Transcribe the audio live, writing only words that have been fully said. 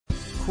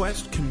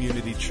Quest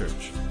Community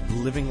Church,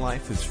 living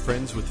life as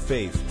friends with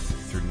faith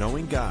through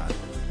knowing God,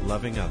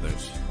 loving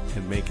others,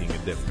 and making a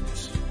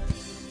difference.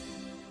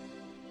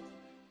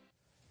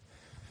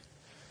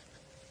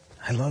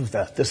 I love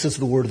that. This is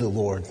the word of the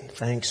Lord.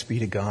 Thanks be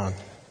to God.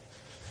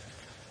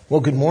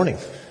 Well, good morning.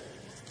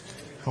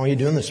 How are you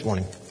doing this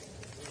morning?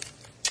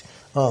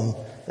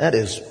 That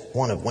is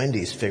one of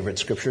Wendy's favorite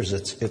scriptures.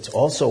 It's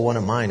also one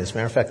of mine. As a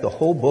matter of fact, the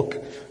whole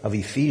book of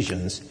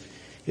Ephesians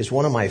is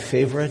one of my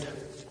favorite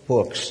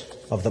books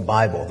of the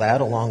Bible. That,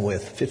 along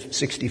with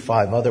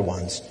 65 other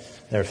ones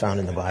that are found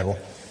in the Bible.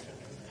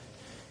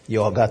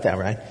 You all got that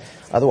right?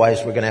 Otherwise,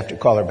 we're going to have to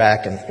call her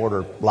back and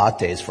order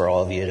lattes for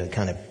all of you to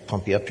kind of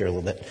pump you up here a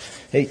little bit.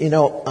 Hey,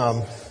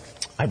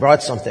 I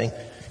brought something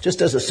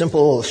just as a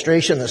simple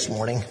illustration this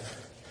morning.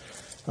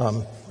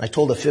 I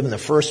told a fib in the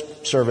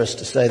first service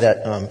to say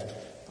that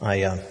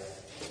I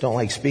don't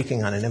like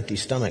speaking on an empty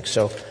stomach.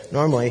 So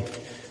normally,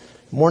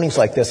 mornings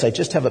like this, I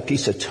just have a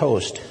piece of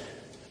toast,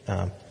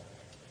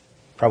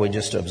 probably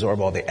just to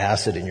absorb all the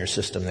acid in your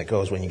system that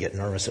goes when you get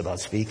nervous about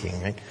speaking,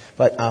 right?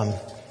 But I'm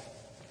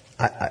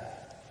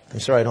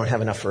sorry I don't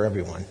have enough for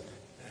everyone.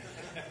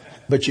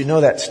 But you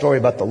know that story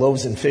about the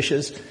loaves and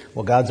fishes?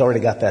 Well, God's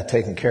already got that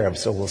taken care of,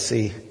 so we'll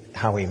see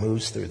how He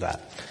moves through that.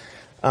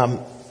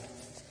 Well,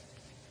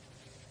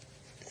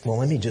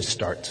 let me just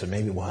start, so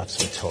maybe we'll have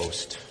some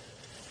toast.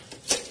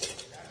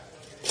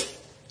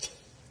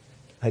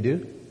 I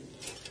do?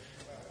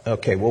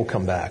 Okay, we'll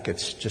come back.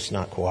 It's just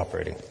not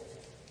cooperating.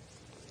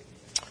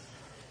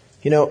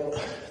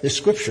 The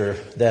scripture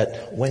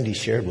that Wendy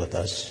shared with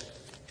us,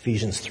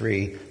 Ephesians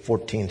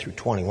 3:14 through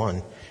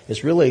 21,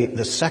 is really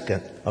the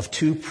second of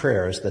two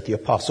prayers that the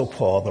Apostle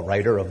Paul, the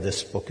writer of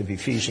this book of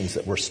Ephesians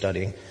that we're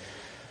studying,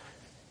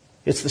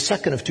 it's the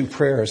second of two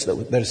prayers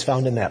that is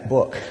found in that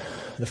book.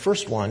 The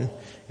first one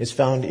is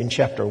found in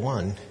chapter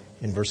 1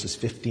 in verses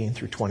 15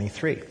 through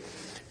 23.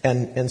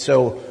 And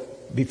so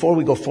before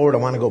we go forward, I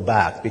want to go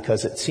back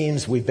because it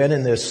seems we've been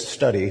in this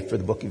study for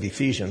the book of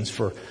Ephesians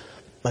for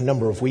a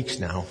number of weeks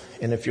now.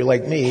 And if you're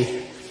like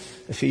me,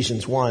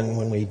 Ephesians 1,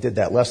 when we did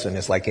that lesson,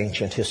 is like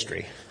ancient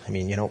history. I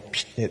mean,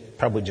 it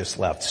probably just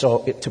left. So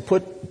to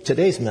put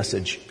today's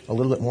message a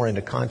little bit more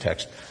into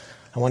context,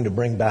 I wanted to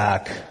bring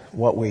back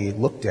what we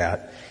looked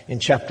at in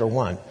chapter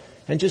 1.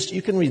 And just,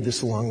 you can read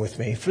this along with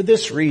me. For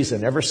this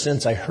reason, ever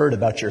since I heard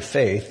about your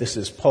faith, this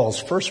is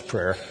Paul's first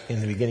prayer in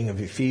the beginning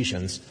of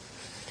Ephesians,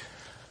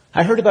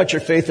 I heard about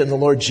your faith in the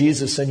Lord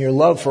Jesus and your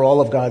love for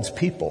all of God's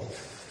people.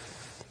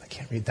 I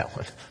can't read that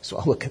one, so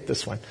I'll look at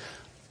this one.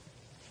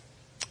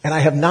 And I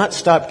have not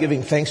stopped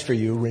giving thanks for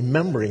you,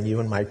 remembering you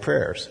in my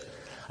prayers.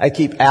 I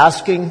keep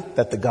asking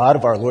that the God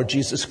of our Lord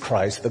Jesus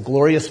Christ, the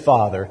glorious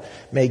Father,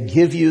 may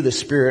give you the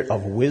spirit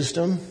of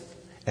wisdom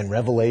and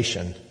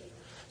revelation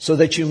so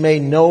that you may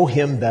know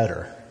Him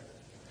better.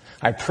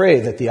 I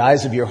pray that the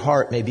eyes of your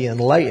heart may be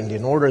enlightened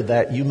in order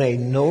that you may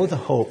know the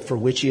hope for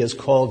which He has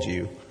called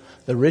you,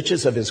 the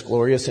riches of His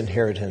glorious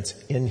inheritance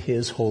in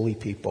His holy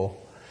people,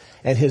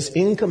 and His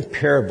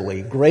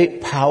incomparably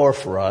great power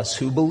for us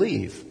who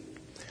believe.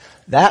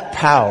 That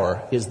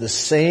power is the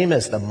same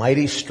as the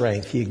mighty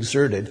strength He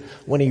exerted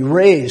when He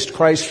raised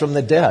Christ from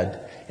the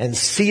dead and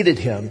seated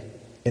Him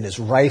in His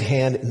right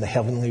hand in the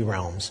heavenly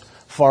realms,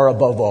 far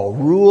above all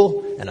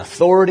rule and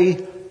authority,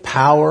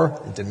 power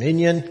and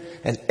dominion,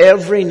 and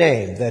every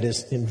name that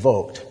is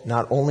invoked,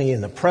 not only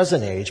in the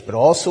present age, but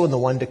also in the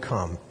one to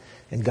come.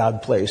 And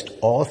God placed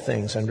all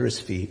things under His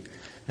feet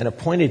and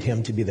appointed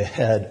Him to be the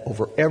head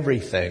over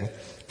everything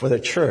for the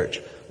church,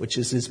 which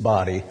is His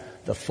body,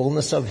 the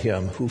fullness of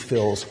Him who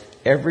fills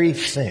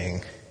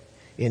everything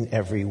in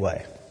every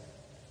way.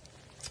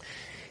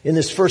 In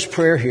this first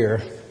prayer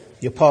here,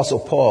 the Apostle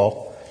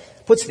Paul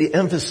puts the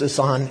emphasis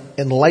on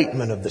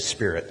enlightenment of the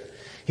Spirit.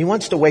 He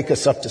wants to wake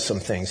us up to some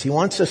things. He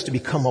wants us to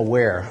become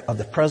aware of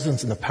the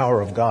presence and the power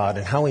of God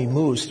and how He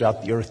moves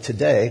throughout the earth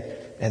today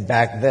and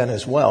back then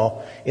as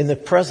well in the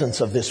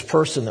presence of this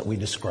person that we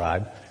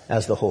describe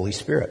as the Holy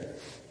Spirit.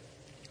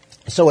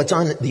 So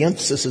the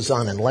emphasis is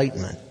on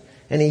enlightenment.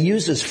 And he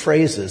uses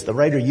phrases, the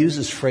writer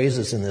uses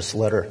phrases in this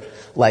letter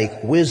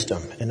like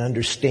wisdom and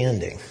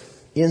understanding,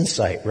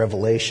 insight,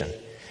 revelation.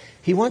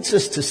 He wants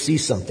us to see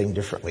something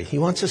differently. He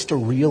wants us to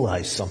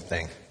realize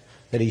something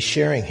that he's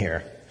sharing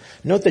here.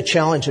 Note the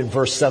challenge in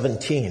verse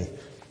 17.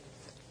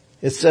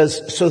 It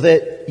says, so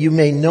that you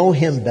may know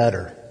Him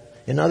better.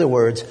 In other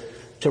words,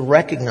 to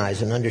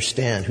recognize and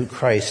understand who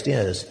Christ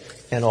is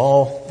and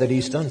all that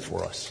He's done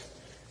for us.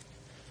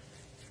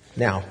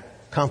 Now,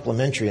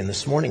 complementary in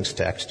this morning's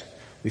text,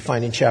 we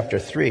find in chapter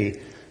 3,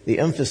 the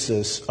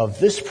emphasis of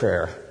this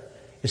prayer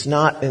is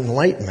not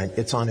enlightenment,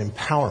 it's on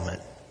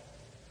empowerment.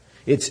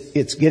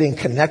 It's getting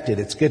connected,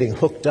 it's getting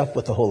hooked up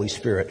with the Holy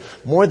Spirit,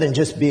 more than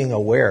just being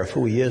aware of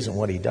who He is and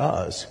what He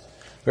does,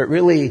 but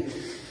really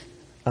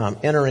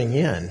entering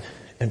in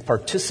and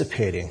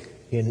participating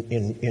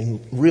in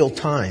real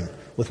time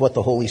with what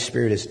the Holy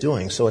Spirit is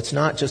doing. So it's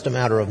not just a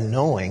matter of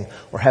knowing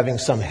or having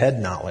some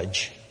head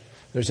knowledge.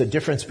 There's a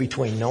difference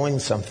between knowing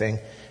something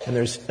and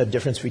there's a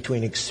difference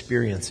between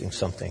experiencing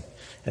something.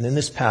 And in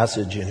this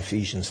passage in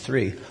Ephesians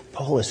 3,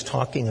 Paul is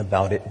talking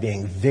about it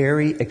being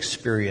very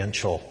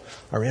experiential,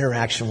 our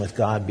interaction with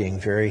God being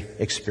very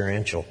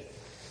experiential.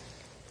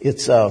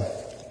 It's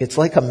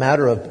like a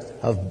matter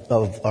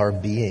of our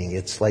being.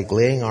 It's like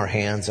laying our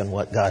hands on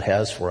what God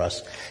has for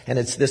us. And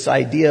it's this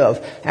idea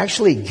of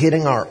actually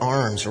getting our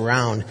arms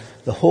around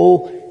the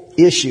whole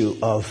issue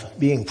of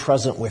being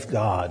present with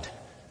God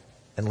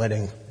and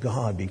letting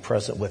God be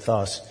present with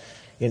us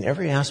in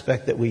every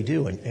aspect that we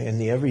do, in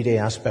the everyday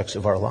aspects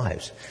of our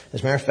lives.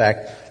 As a matter of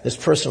fact, this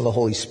person of the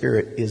Holy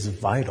Spirit is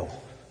vital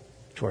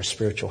to our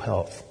spiritual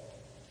health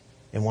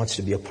and wants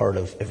to be a part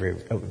of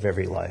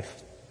every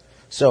life.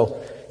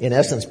 So, in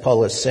essence,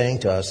 Paul is saying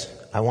to us,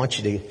 I want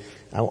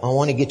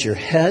to get your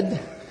head,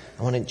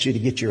 I want you to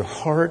get your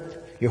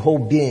heart, your whole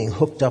being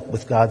hooked up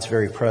with God's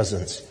very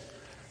presence,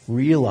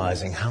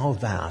 realizing how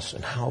vast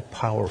and how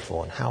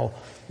powerful and how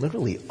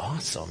literally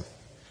awesome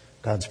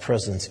God's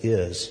presence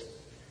is,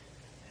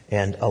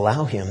 and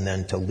allow Him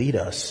then to lead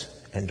us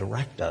and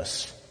direct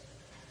us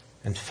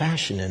and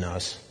fashion in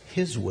us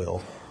His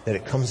will that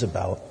it comes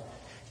about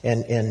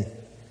and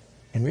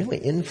really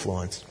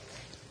influence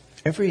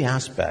every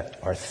aspect,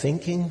 our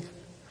thinking,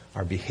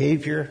 our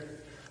behavior,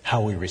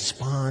 how we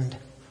respond,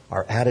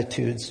 our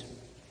attitudes.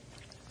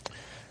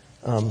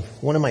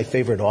 One of my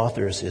favorite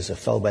authors is a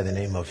fellow by the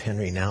name of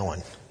Henry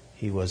Nouwen.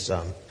 He was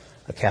a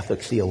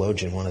Catholic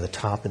theologian, one of the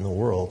top in the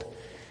world.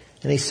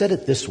 And he said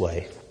it this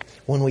way: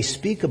 when we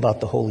speak about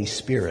the Holy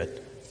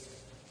Spirit,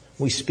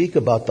 we speak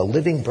about the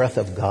living breath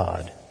of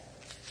God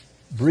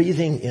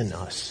breathing in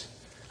us.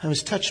 I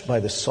was touched by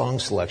the song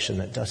selection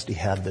that Dusty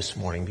had this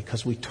morning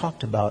because we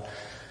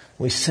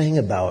sang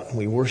about, and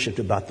we worshiped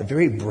about the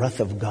very breath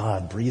of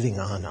God breathing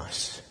on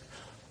us.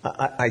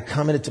 I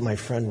commented to my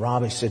friend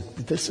Rob, I said,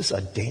 this is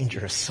a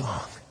dangerous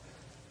song.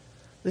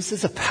 This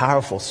is a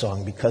powerful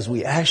song because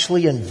we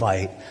actually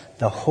invite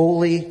the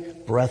holy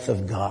breath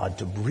of God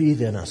to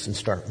breathe in us and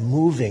start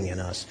moving in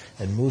us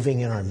and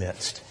moving in our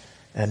midst.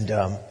 And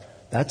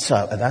that's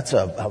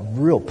a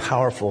real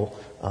powerful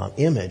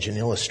image and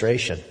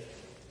illustration.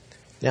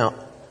 Now,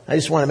 I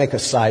just want to make a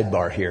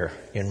sidebar here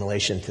in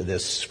relation to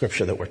this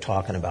scripture that we're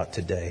talking about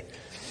today.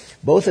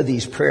 Both of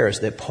these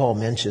prayers that Paul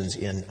mentions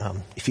in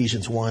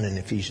Ephesians 1 and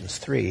Ephesians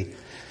 3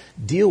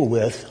 deal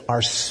with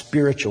our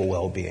spiritual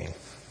well-being.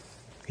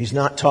 He's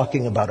not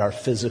talking about our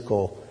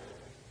physical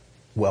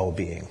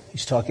well-being.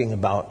 He's talking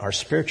about our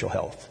spiritual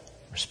health,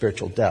 our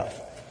spiritual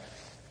depth.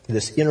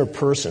 This inner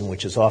person,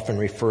 which is often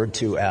referred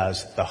to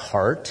as the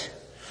heart.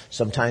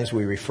 Sometimes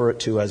we refer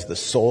it to as the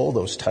soul.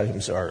 Those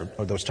titles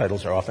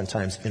are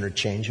oftentimes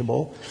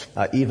interchangeable.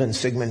 Even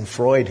Sigmund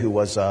Freud, who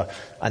was a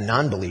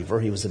non-believer,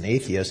 he was an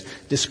atheist,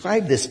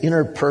 described this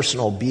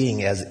interpersonal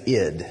being as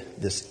id,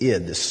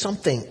 this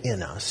something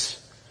in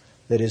us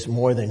that is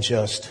more than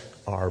just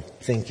our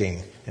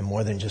thinking and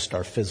more than just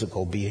our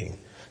physical being.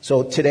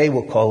 So today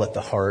we'll call it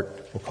the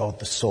heart, we'll call it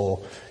the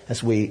soul,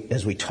 as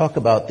we talk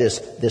about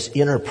this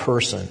inner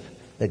person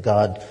that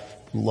God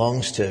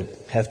longs to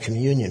have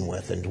communion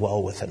with and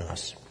dwell within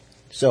us.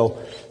 So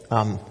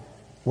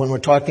when we're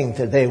talking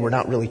today, we're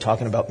not really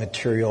talking about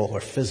material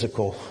or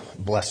physical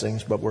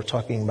blessings, but we're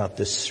talking about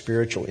this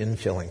spiritual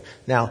infilling.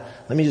 Now,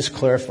 let me just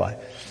clarify.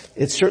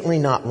 It's certainly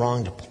not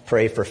wrong to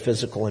pray for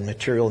physical and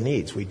material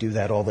needs. We do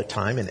that all the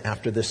time. And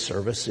after this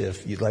service,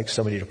 if you'd like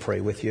somebody to pray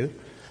with you,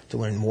 to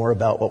learn more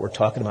about what we're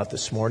talking about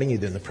this morning,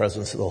 either in the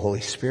presence of the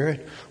Holy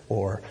Spirit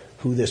or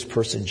who this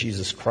person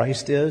Jesus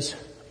Christ is,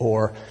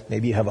 or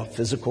maybe you have a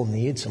physical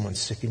need, someone's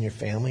sick in your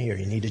family, or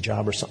you need a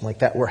job or something like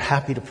that, we're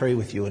happy to pray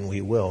with you, and we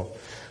will.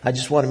 I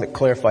just want to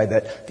clarify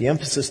that the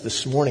emphasis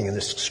this morning in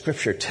this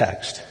scripture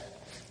text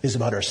is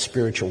about our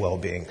spiritual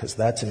well-being, because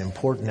that's an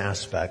important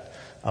aspect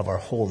of our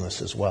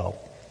wholeness as well.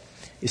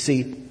 You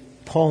see,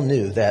 Paul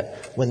knew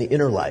that when the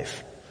inner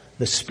life,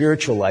 the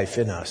spiritual life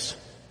in us,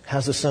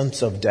 has a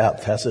sense of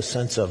depth, has a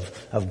sense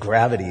of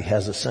gravity,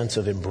 has a sense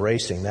of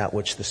embracing that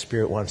which the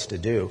Spirit wants to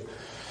do,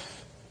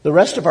 the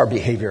rest of our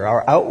behavior,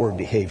 our outward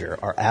behavior,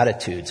 our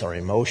attitudes, our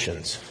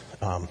emotions,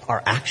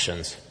 our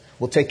actions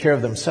will take care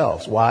of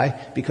themselves.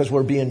 Why? Because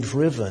we're being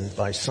driven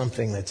by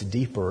something that's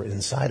deeper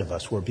inside of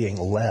us. We're being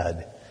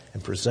led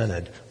and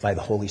presented by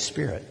the Holy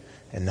Spirit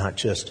and not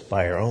just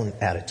by our own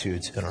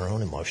attitudes and our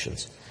own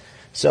emotions.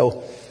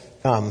 So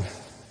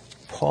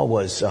Paul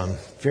was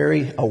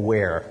very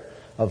aware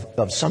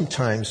of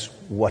sometimes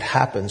what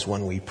happens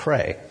when we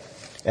pray.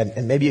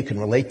 And maybe you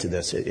can relate to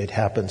this. It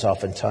happens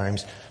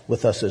oftentimes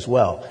with us as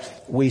well.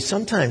 We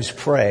sometimes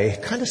pray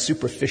kind of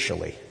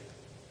superficially.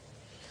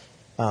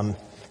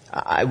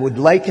 I would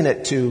liken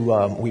it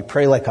to we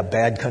pray like a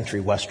bad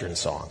country western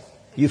song.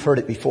 You've heard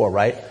it before,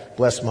 right?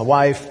 Bless my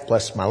wife,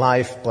 bless my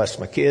life, bless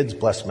my kids,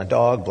 bless my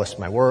dog, bless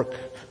my work.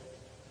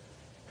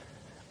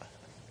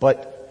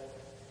 But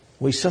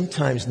we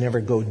sometimes never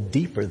go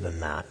deeper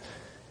than that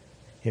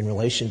in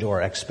relation to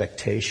our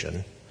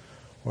expectation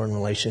or in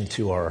relation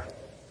to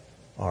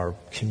our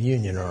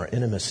communion or our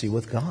intimacy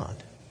with God.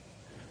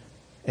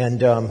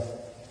 And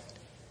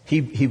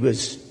he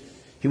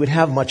would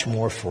have much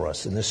more for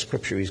us. In this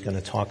scripture, he's going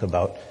to talk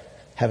about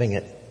having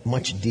it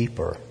much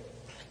deeper.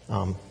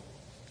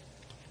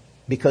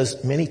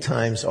 Because many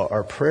times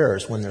our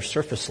prayers, when they're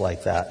surfaced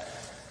like that,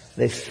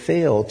 they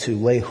fail to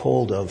lay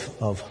hold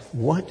of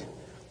what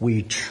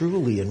we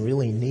truly and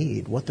really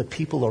need, what the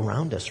people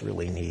around us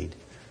really need,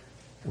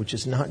 which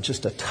is not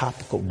just a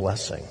topical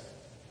blessing,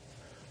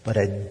 but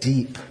a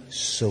deep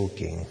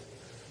soaking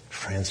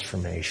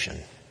transformation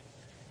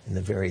in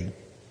the very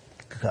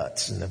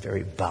guts, in the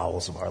very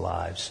bowels of our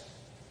lives.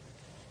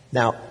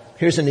 Now,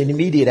 here's an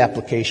immediate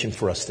application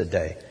for us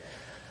today.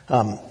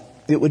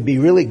 It would be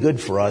really good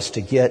for us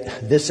to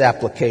get this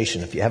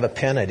application. If you have a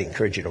pen, I'd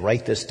encourage you to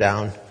write this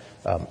down.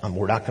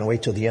 We're not going to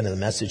wait till the end of the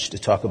message to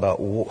talk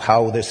about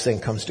how this thing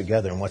comes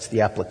together and what's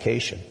the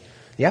application.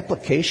 The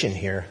application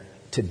here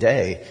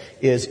today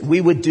is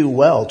we would do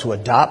well to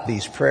adopt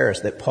these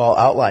prayers that Paul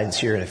outlines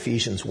here in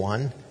Ephesians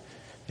 1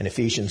 and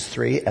Ephesians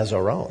 3 as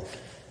our own.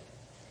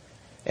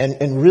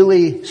 And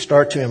really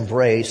start to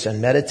embrace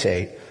and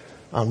meditate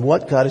on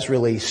what God is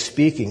really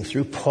speaking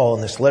through Paul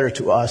in this letter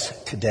to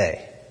us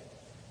today,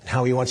 and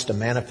how he wants to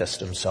manifest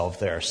himself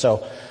there.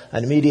 So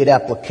an immediate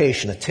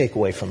application, a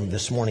takeaway from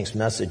this morning's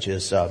message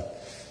is, how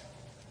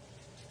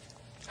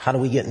do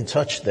we get in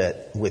touch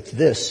with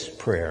this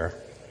prayer,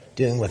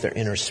 dealing with our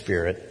inner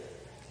spirit,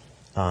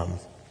 and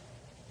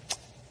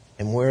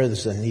where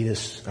is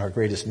our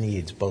greatest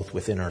needs, both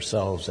within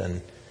ourselves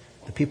and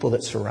the people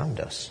that surround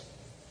us.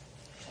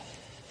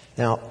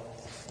 Now,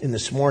 in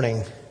this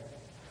morning,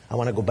 I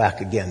want to go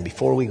back again.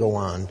 Before we go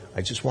on,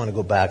 I just want to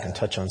go back and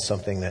touch on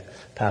something that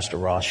Pastor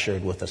Ross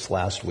shared with us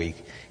last week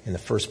in the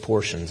first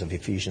portions of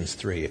Ephesians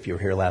 3. If you were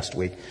here last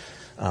week,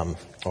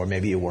 or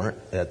maybe you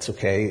weren't, that's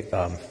okay.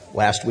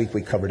 Last week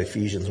we covered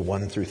Ephesians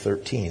 1 through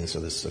 13, so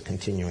this is a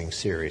continuing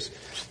series.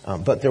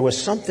 But there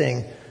was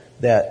something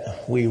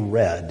that we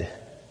read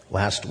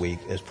last week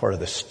as part of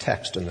this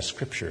text in the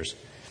scriptures,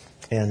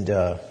 and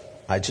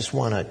I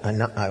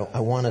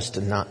want us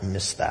to not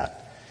miss that.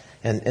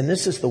 And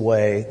this is the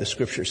way the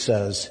scripture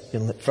says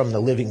from the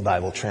Living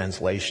Bible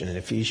translation in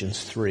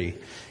Ephesians 3.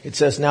 It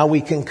says, "Now we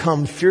can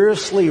come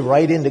fearlessly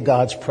right into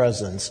God's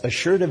presence,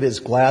 assured of his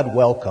glad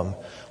welcome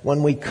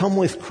when we come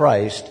with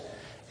Christ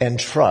and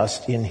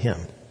trust in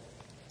him."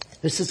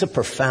 This is a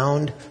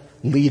profound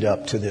lead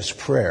up to this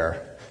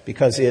prayer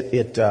because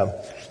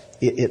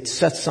it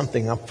sets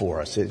something up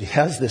for us. It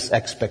has this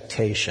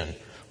expectation.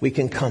 We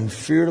can come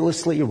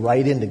fearlessly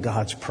right into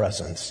God's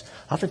presence.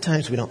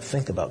 Oftentimes we don't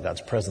think about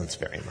God's presence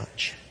very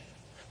much.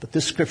 But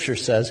this scripture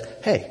says,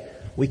 hey,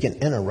 we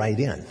can enter right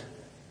in,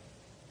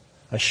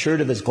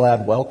 assured of his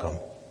glad welcome.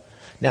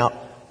 Now,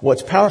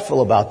 what's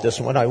powerful about this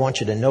and what I want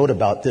you to note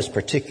about this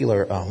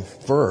particular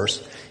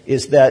verse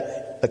is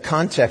that the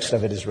context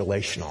of it is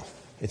relational.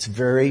 It's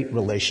very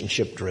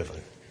relationship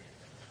driven,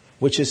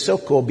 which is so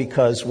cool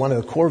because one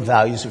of the core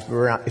values,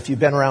 if you've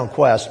been around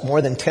Quest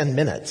more than 10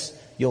 minutes,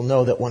 you'll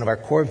know that one of our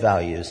core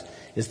values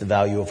is the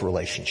value of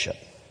relationship.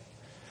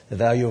 The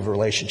value of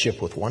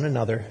relationship with one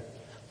another,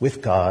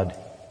 with God,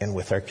 and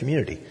with our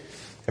community.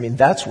 I mean,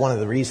 that's one of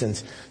the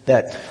reasons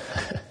that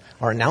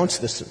our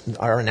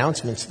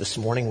announcements this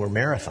morning were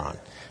marathon.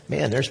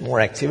 Man, there's more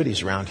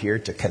activities around here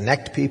to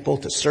connect people,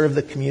 to serve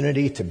the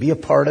community, to be a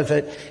part of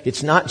it.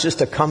 It's not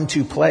just a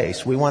come-to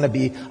place. We want to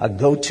be a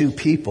go-to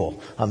people,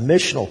 a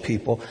missional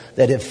people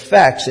that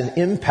affects and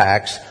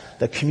impacts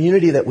the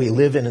community that we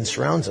live in and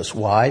surrounds us.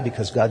 Why?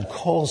 Because God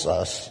calls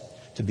us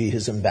to be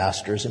his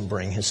ambassadors and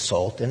bring his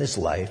salt and his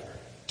life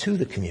to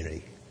the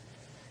community.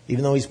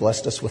 Even though he's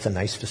blessed us with a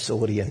nice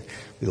facility and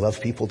we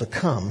love people to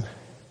come,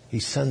 he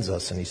sends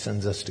us and he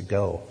sends us to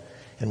go.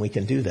 And we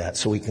can do that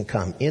so we can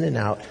come in and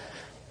out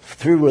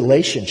through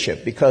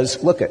relationship.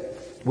 Because look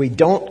we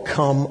don't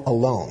come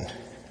alone.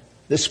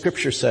 This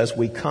scripture says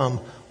we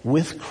come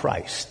with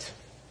Christ.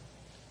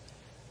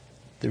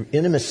 The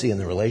intimacy and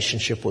the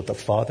relationship with the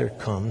Father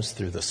comes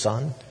through the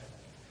Son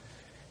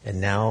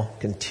and now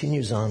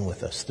continues on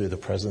with us through the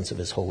presence of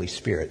his Holy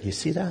Spirit. You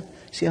see that?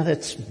 See how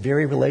that's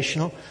very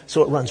relational?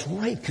 So it runs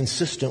right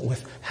consistent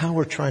with how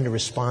we're trying to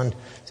respond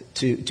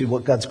to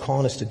what God's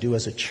calling us to do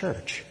as a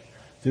church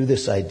through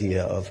this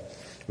idea of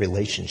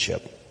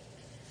relationship.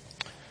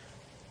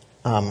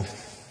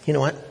 You know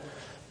what?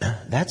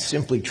 That's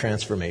simply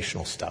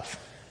transformational stuff.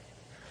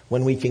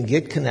 When we can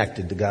get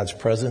connected to God's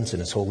presence and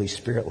his Holy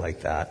Spirit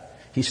like that,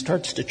 he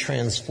starts to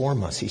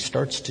transform us. He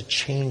starts to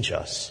change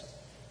us.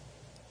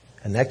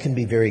 And that can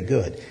be very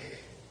good.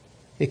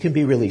 It can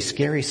be really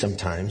scary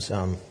sometimes.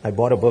 I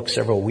bought a book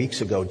several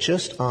weeks ago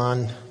just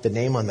on the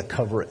name on the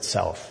cover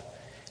itself.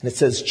 And it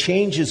says,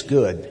 "Change is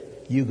good.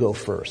 You go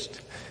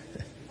first."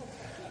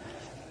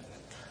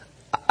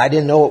 I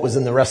didn't know what was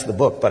in the rest of the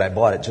book, but I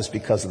bought it just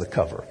because of the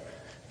cover.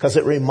 Because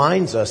it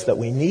reminds us that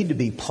we need to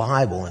be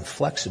pliable and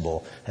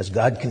flexible as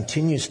God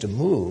continues to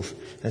move.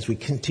 As we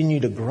continue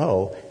to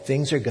grow,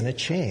 things are going to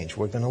change.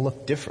 We're going to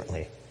look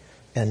differently.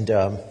 And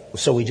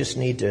so we just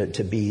need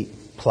to be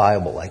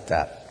pliable like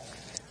that.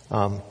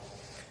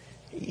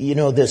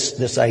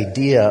 This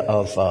idea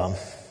of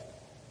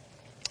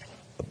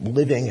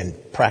living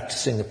and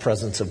practicing the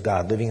presence of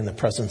God, living in the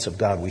presence of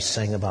God, we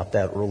sang about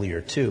that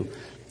earlier too.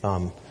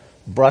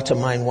 brought to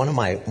mind one of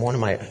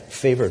my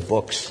favorite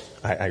books.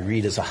 I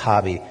read as a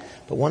hobby,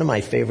 but one of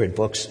my favorite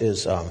books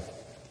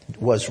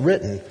was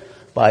written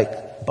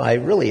by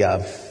really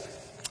a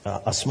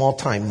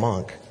small-time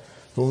monk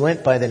who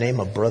went by the name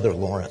of Brother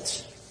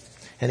Lawrence.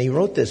 And he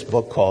wrote this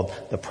book called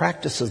The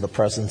Practice of the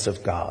Presence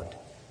of God.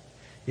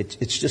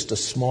 It's just a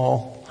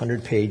small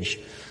 100-page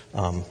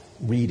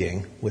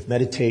reading with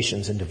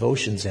meditations and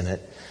devotions in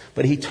it.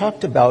 But he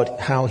talked about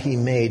how he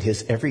made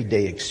his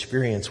everyday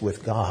experience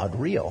with God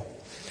real.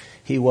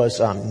 He was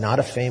not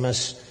a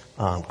famous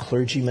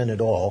clergyman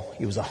at all.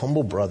 He was a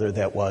humble brother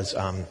that was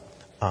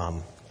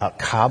a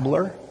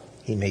cobbler.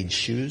 He made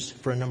shoes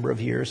for a number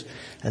of years.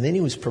 And then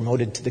he was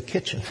promoted to the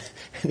kitchen.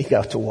 And he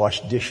got to wash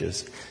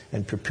dishes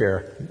and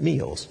prepare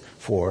meals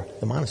for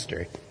the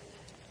monastery.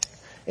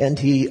 And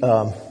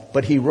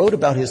but he wrote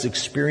about his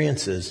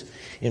experiences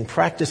in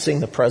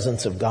practicing the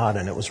presence of God.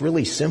 And it was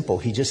really simple.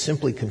 He just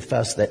simply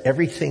confessed that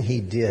everything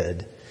he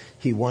did,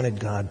 he wanted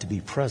God to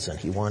be present.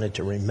 He wanted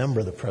to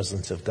remember the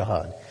presence of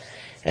God.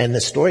 And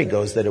the story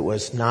goes that it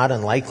was not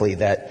unlikely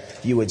that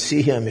you would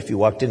see him, if you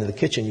walked into the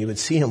kitchen, you would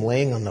see him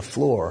laying on the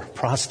floor,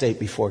 prostrate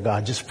before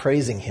God, just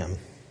praising him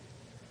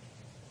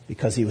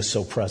because he was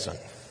so present.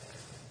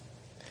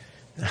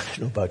 I don't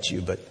know about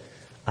you, but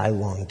I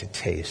long to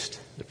taste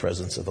the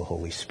presence of the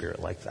Holy Spirit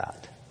like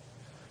that.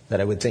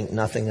 That I would think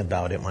nothing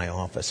about at my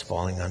office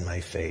falling on my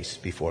face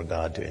before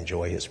God to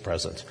enjoy his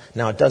presence.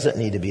 Now, it doesn't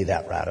need to be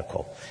that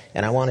radical.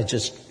 And I want to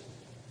just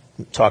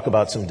talk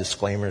about some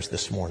disclaimers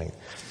this morning.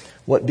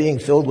 What being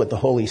filled with the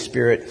Holy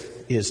Spirit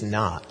is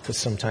not, because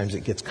sometimes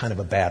it gets kind of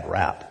a bad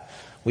rap.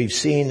 We've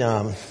seen,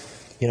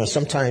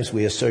 sometimes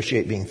we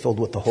associate being filled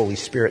with the Holy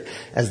Spirit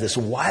as this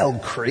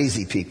wild,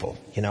 crazy people,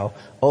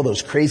 Oh,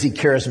 those crazy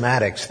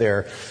charismatics,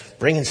 they're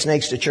bringing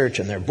snakes to church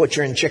and they're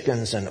butchering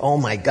chickens and oh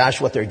my gosh,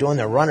 what they're doing,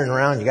 they're running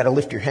around. You got to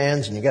lift your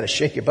hands and you got to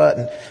shake your butt.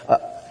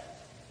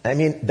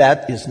 And,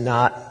 that is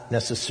not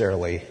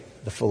necessarily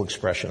the full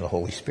expression of the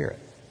Holy Spirit.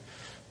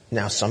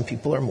 Now, some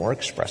people are more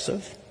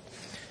expressive.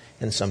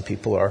 And some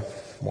people are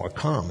more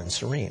calm and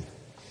serene.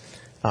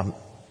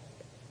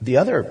 The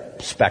other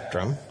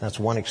spectrum, that's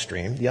one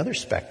extreme. The other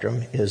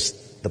spectrum is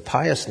the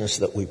piousness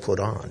that we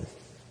put on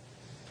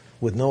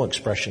with no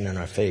expression in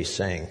our face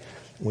saying,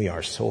 we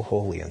are so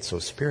holy and so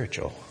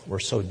spiritual. We're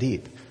so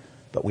deep.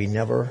 But we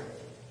never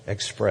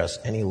express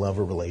any love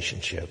or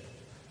relationship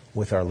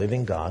with our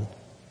living God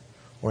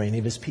or any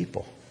of his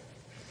people.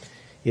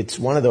 It's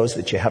one of those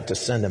that you have to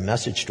send a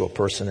message to a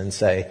person and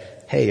say,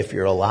 hey, if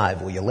you're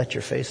alive, will you let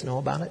your face know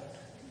about it?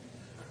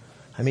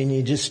 I mean,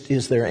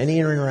 is there any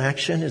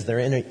interaction? Is there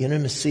any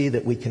intimacy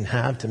that we can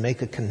have to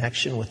make a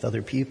connection with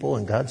other people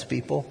and God's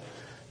people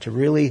to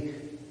really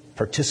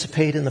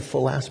participate in the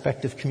full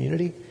aspect of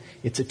community?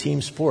 It's a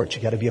team sport.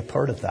 You got to be a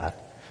part of that.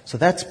 So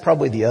that's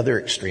probably the other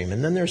extreme.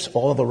 And then there's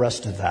all the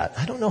rest of that.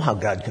 I don't know how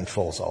God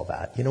controls all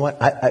that. You know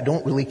what? I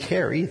don't really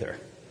care either.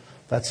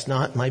 That's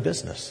not my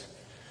business.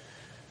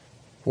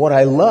 What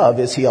I love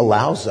is he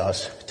allows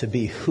us to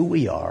be who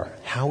we are,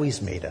 how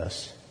he's made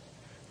us,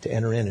 to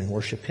enter in and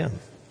worship him.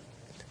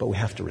 But we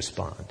have to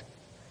respond.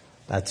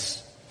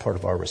 That's part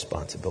of our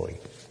responsibility.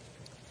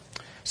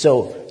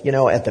 So,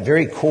 at the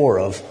very core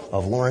of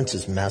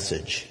Lawrence's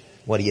message,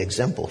 what he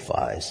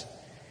exemplifies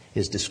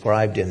is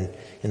described in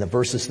the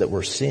verses that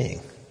we're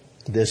seeing.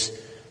 This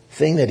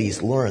thing that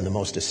he's learned, the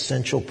most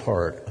essential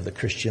part of the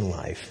Christian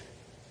life,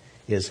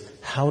 is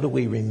how do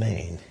we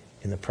remain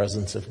in the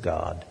presence of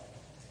God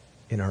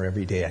in our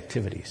everyday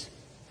activities?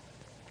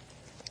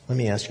 Let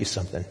me ask you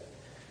something.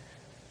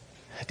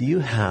 Do you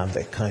have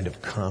that kind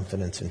of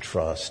confidence and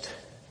trust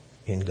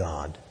in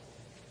God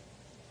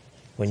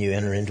when you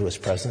enter into his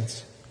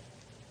presence?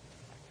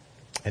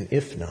 And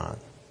if not,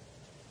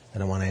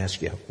 then I want to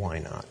ask you, why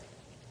not?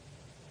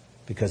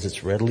 Because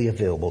it's readily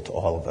available to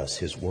all of us.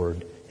 His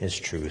word, his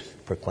truth.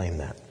 Proclaim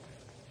that.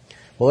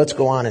 Well, let's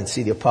go on and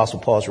see the Apostle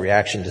Paul's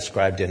reaction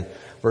described in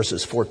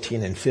verses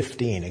 14 and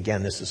 15.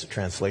 Again, this is a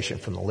translation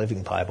from the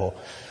Living Bible.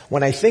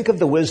 When I think of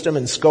the wisdom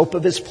and scope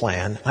of his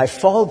plan, I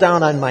fall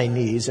down on my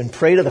knees and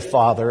pray to the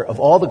Father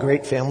of all the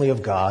great family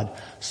of God,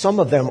 some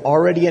of them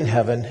already in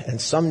heaven and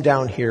some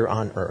down here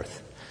on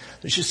earth.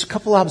 There's just a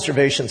couple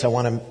observations I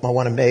want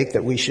to make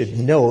that we should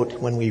note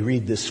when we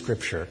read this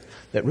scripture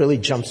that really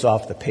jumps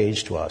off the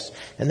page to us.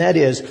 And that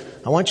is,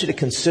 I want you to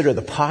consider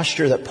the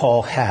posture that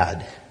Paul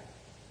had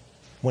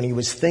when he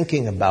was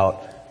thinking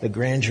about the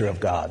grandeur of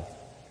God.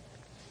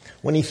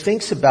 When he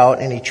thinks about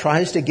and he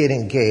tries to get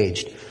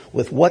engaged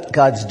with what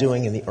God's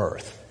doing in the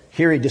earth.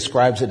 Here he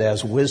describes it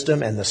as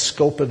wisdom and the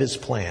scope of his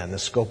plan, the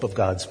scope of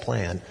God's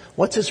plan.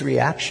 What's his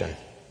reaction?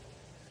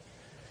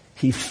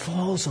 He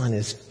falls on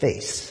his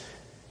face.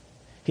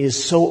 He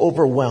is so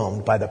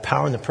overwhelmed by the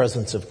power and the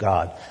presence of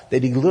God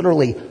that he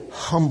literally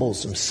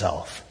humbles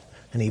himself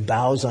and he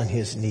bows on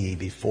his knee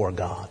before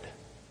God.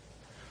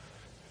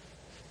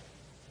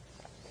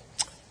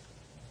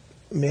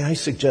 May I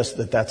suggest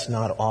that that's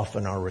not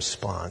often our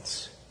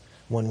response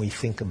when we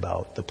think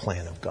about the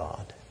plan of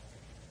God.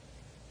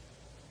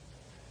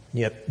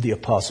 Yet the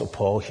Apostle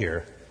Paul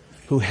here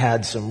who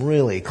had some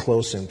really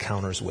close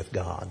encounters with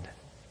God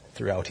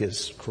throughout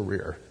his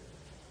career,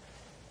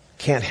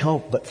 can't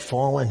help but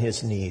fall on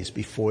his knees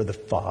before the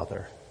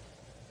Father,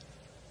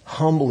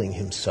 humbling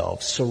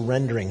himself,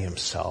 surrendering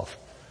himself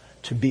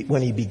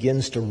when he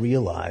begins to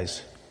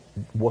realize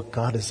what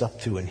God is up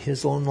to in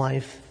his own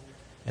life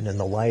and in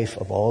the life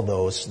of all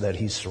those that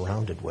he's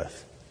surrounded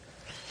with.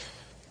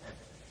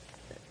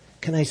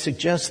 Can I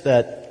suggest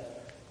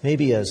that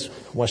maybe as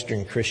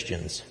Western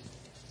Christians,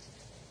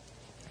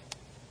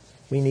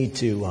 we need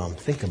to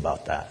think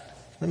about that?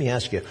 Let me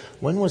ask you,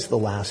 when was the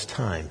last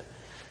time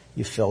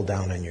you fell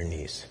down on your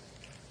knees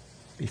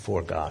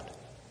before God?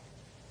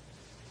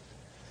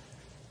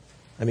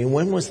 I mean,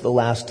 when was the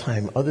last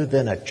time, other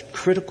than a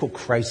critical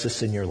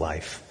crisis in your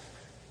life?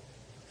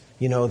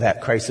 You know,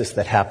 that crisis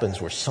that happens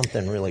where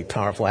something really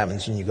powerful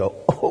happens and you go,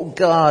 oh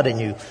God,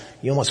 and you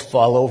almost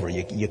fall over.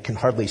 You can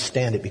hardly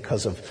stand it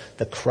because of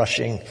the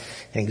crushing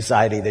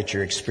anxiety that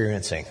you're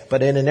experiencing.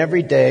 But in an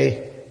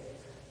everyday,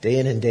 day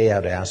in and day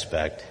out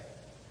aspect,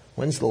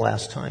 when's the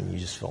last time you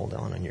just fell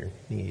down on your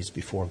knees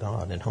before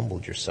God and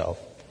humbled yourself?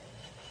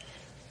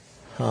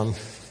 I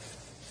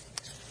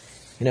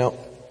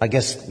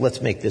guess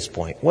let's make this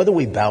point. Whether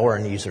we bow our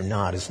knees or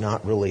not is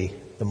not really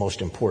the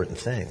most important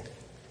thing.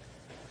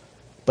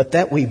 But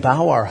that we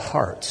bow our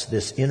hearts,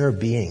 this inner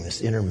being,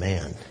 this inner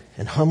man,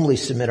 and humbly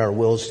submit our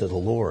wills to the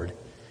Lord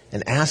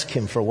and ask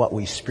him for what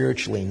we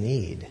spiritually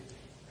need,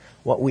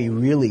 what we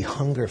really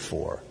hunger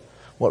for,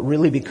 what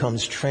really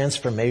becomes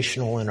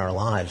transformational in our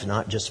lives,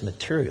 not just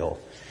material,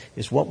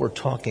 is what we're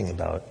talking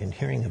about and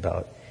hearing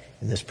about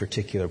in this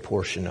particular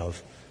portion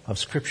of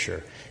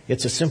Scripture.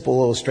 It's a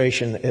simple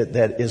illustration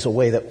that is a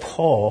way that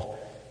Paul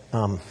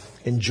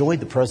enjoyed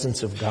the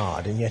presence of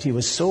God, and yet he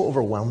was so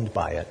overwhelmed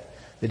by it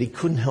that he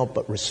couldn't help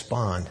but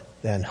respond,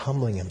 then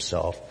humbling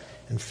himself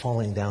and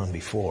falling down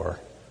before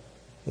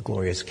the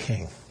glorious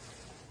King.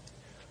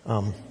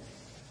 How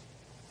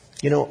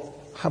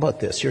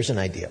about this? Here's an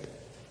idea.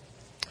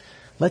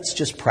 Let's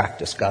just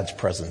practice God's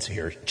presence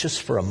here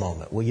just for a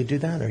moment. Will you do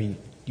that? Are you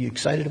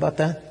excited about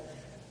that?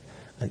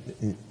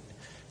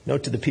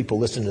 Note to the people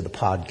listening to the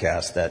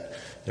podcast that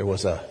there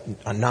was a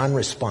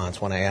non-response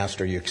when I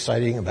asked, are you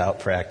excited about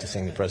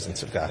practicing the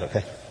presence of God?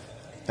 Okay.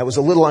 That was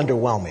a little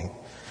underwhelming.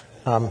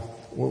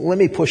 Let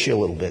me push you a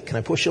little bit. Can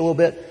I push you a little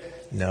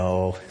bit?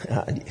 No.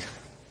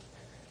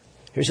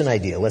 Here's an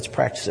idea. Let's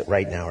practice it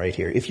right now, right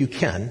here. If you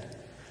can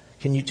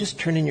you just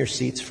turn in your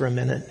seats for a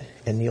minute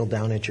and kneel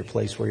down at your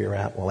place where you're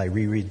at while I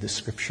reread the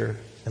Scripture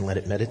and let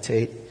it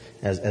meditate,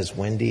 as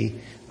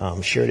Wendy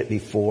shared it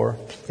before.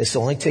 This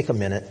will only take a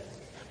minute,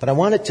 but I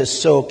want it to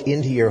soak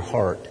into your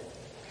heart.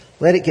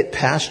 Let it get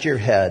past your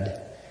head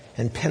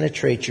and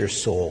penetrate your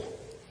soul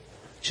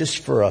just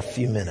for a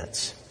few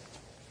minutes.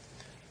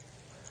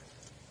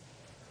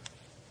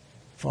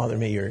 Father,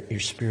 may your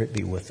Spirit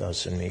be with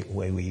us, and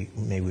may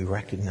we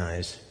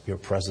recognize your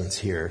presence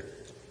here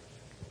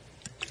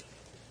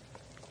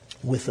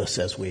with us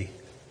as we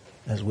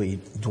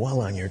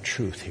dwell on your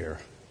truth here.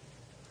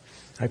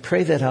 I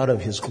pray that out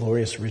of his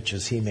glorious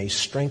riches he may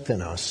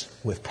strengthen us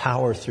with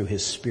power through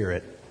his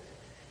Spirit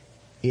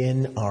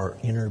in our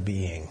inner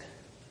being,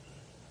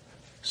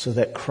 so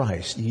that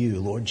Christ, you,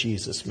 Lord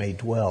Jesus, may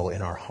dwell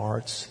in our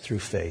hearts through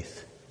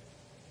faith.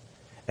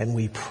 And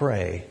we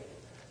pray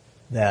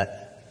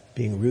that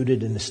being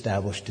rooted and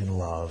established in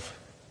love,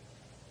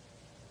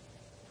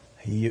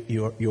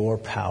 your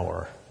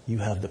power, you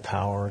have the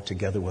power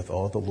together with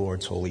all the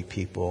Lord's holy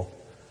people,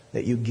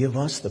 that you give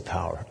us the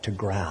power to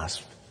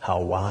grasp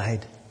how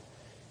wide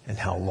and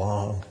how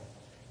long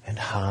and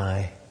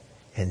high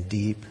and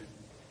deep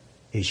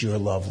is your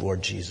love,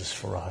 Lord Jesus,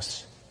 for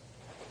us.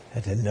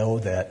 And to know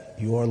that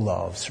your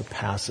love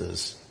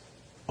surpasses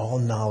all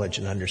knowledge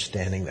and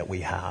understanding that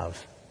we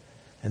have,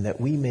 and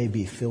that we may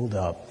be filled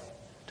up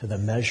to the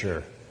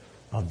measure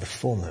of the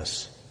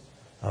fullness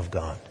of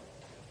God.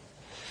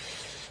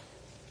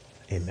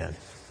 Amen.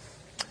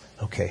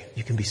 Okay,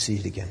 you can be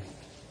seated again.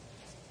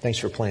 Thanks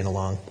for playing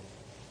along.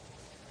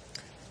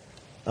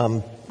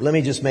 Let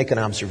me just make an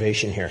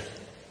observation here.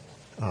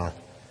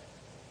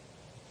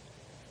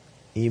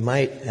 You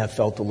might have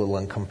felt a little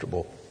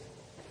uncomfortable.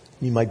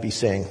 You might be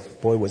saying,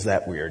 boy, was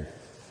that weird.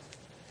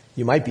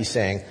 You might be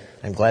saying,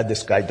 I'm glad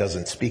this guy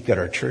doesn't speak at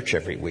our church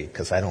every week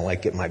because I don't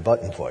like getting my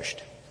button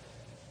pushed.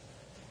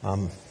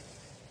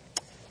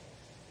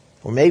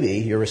 Or maybe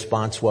your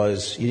response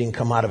was you didn't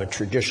come out of a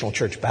traditional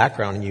church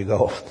background and you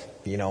go,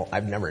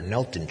 I've never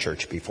knelt in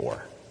church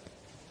before.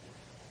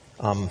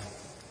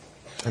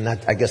 And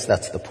I guess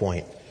that's the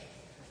point.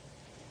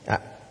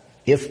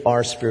 If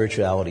our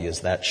spirituality is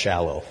that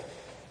shallow,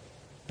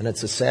 and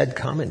it's a sad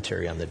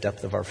commentary on the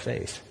depth of our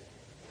faith,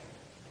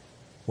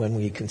 when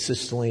we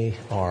consistently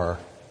are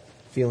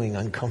feeling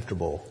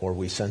uncomfortable or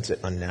we sense it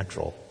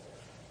unnatural,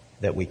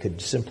 that we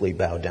could simply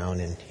bow down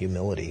in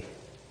humility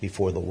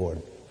before the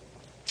Lord.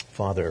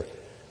 Father,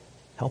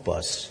 help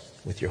us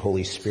with your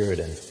Holy Spirit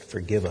and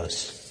forgive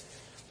us,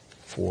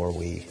 for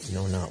we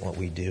know not what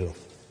we do.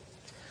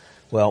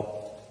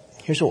 Well,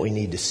 here's what we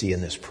need to see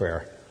in this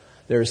prayer.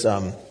 There's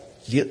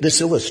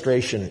This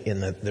illustration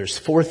there's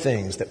 4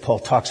 things that Paul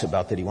talks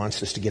about that he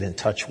wants us to get in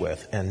touch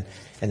with. And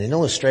an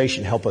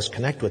illustration help us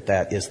connect with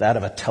that is that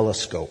of a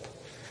telescope.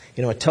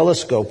 A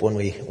telescope, when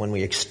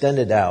we extend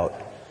it out,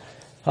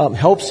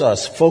 helps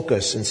us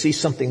focus and see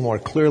something more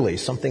clearly,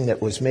 something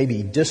that was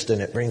maybe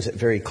distant, it brings it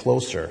very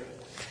closer.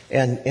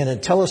 And in a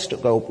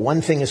telescope,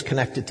 one thing is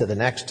connected to the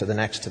next, to the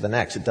next, to the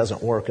next. It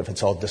doesn't work if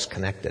it's all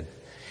disconnected.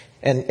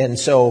 And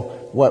so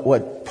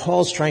what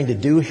Paul's trying to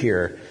do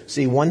here,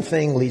 see, one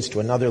thing leads to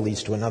another,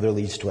 leads to another,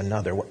 leads to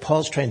another. What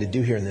Paul's trying to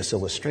do here in this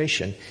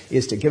illustration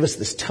is to give us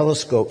this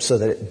telescope so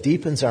that it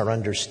deepens our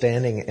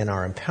understanding and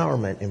our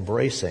empowerment,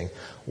 embracing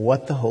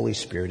what the Holy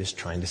Spirit is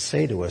trying to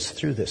say to us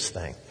through this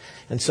thing.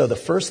 And so the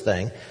first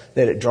thing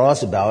that it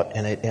draws about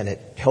and it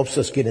helps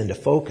us get into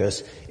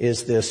focus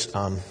is this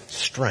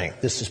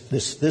strength.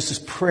 This is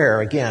prayer,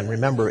 again,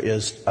 remember,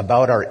 is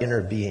about our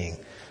inner being.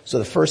 So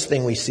the first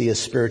thing we see is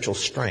spiritual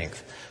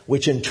strength,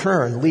 which in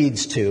turn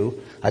leads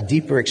to a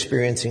deeper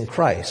experience in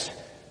Christ.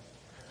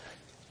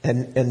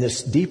 And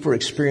this deeper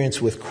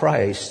experience with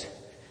Christ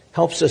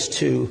helps us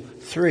to,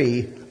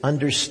 3,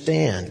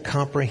 understand,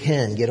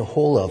 comprehend, get a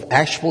hold of,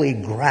 actually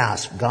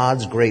grasp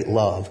God's great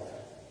love.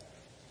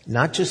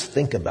 Not just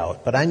think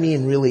about, but I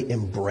mean really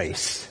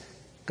embrace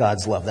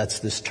God's love. That's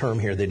this term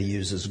here that he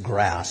uses,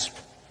 grasp,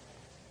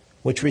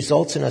 which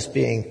results in us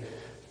being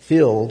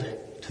filled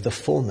to the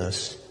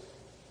fullness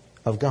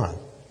of God.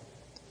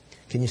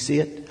 Can you see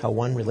it? How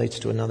one relates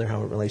to another,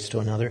 how it relates to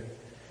another?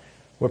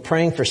 We're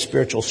praying for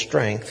spiritual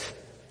strength.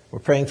 We're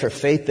praying for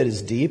faith that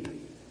is deep,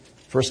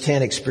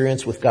 firsthand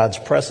experience with God's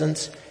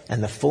presence,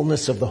 and the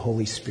fullness of the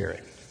Holy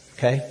Spirit.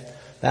 Okay?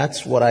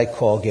 That's what I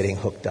call getting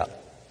hooked up.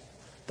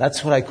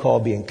 That's what I call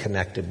being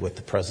connected with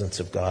the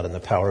presence of God and the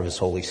power of His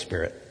Holy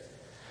Spirit.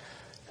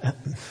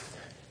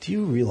 Do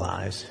you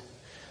realize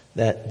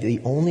that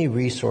the only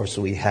resource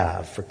we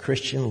have for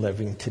Christian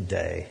living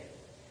today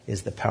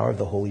is the power of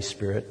the Holy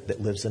Spirit that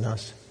lives in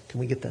us?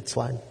 Can we get that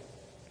slide?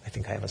 I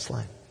think I have a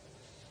slide.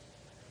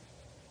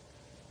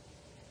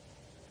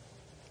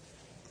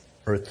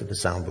 Earth to the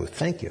sound booth.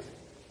 Thank you.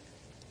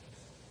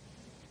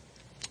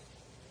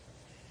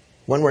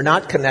 When we're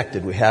not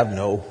connected, we have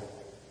no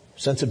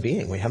sense of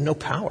being. We have no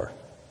power.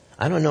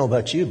 I don't know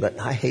about you, but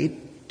I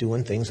hate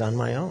doing things on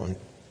my own.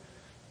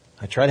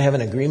 I try to have an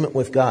agreement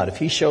with God. If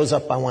He shows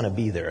up, I want to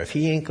be there. If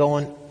He ain't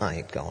going, I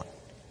ain't going.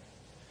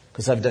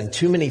 Because I've done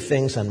too many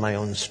things on my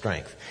own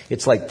strength.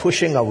 It's like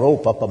pushing a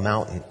rope up a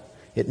mountain.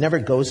 It never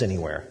goes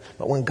anywhere.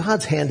 But when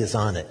God's hand is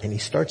on it and He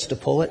starts to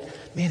pull it,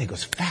 man, it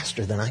goes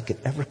faster than I could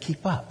ever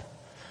keep up.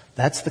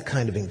 That's the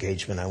kind of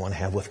engagement I want to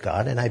have with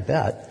God, and I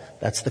bet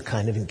that's the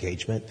kind of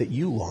engagement that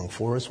you long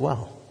for as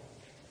well.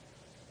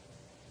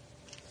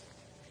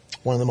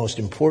 One of the most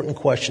important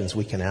questions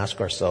we can ask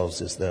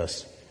ourselves is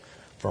this: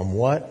 from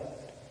what,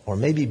 or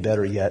maybe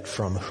better yet,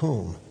 from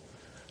whom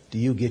do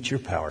you get your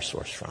power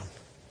source from?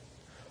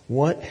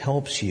 What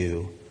helps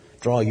you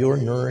draw your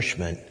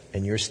nourishment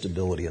and your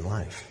stability in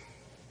life?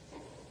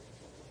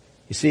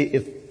 You see,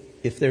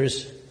 if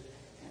there's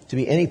to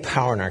be any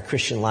power in our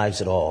Christian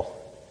lives at all,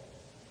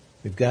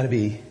 we've got to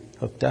be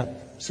hooked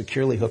up,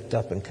 securely hooked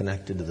up and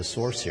connected to the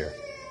source here.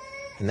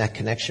 And that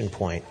connection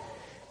point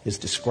is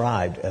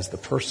described as the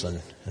person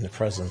and the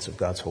presence of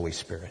God's Holy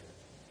Spirit.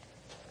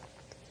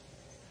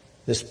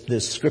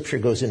 This scripture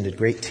goes into a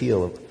great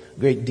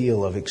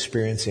deal of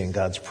experiencing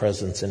God's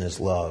presence and His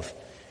love.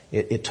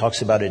 It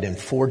talks about it in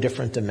 4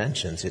 different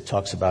dimensions. It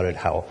talks about it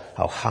how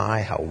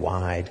high, how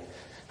wide,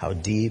 how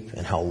deep,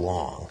 and how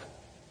long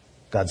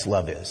God's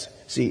love is.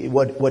 See,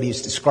 what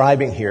he's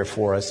describing here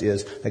for us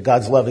is that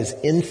God's love is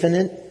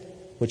infinite,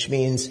 which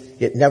means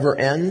it never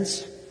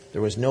ends.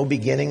 There was no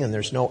beginning and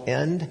there's no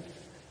end.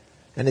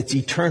 And it's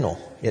eternal.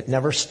 It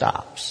never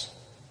stops.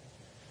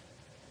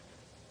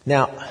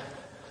 Now,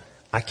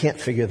 I can't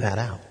figure that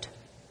out.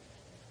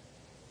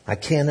 I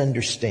can't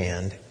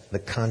understand the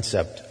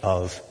concept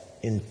of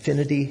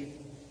infinity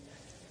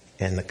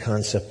and the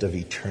concept of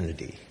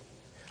eternity.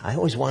 I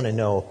always want to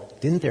know,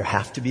 didn't there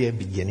have to be a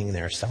beginning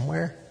there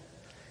somewhere?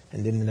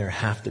 And didn't there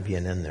have to be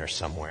an end there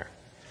somewhere?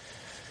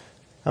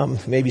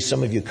 Maybe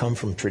some of you come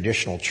from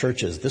traditional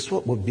churches. This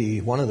would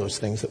be one of those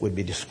things that would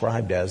be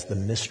described as the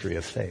mystery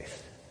of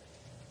faith.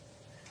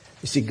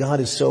 You see, God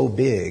is so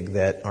big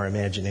that our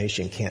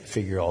imagination can't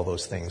figure all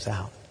those things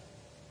out.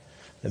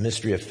 The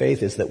mystery of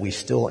faith is that we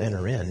still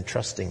enter in,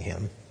 trusting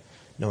Him,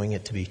 knowing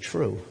it to be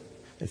true,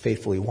 and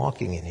faithfully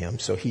walking in Him,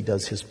 so He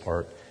does His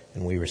part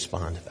and we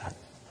respond to that.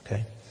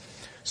 Okay?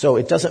 So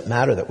it doesn't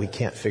matter that we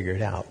can't figure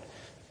it out.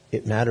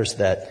 It matters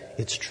that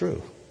it's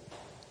true.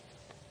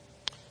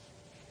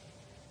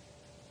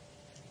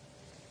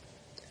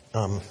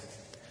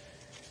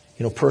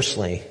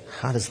 Personally,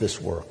 how does this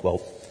work?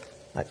 Well,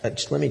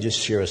 let me just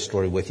share a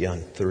story with you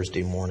on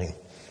Thursday morning.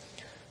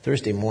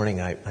 Thursday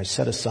morning, I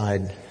set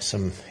aside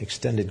some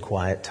extended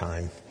quiet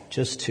time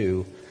just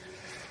to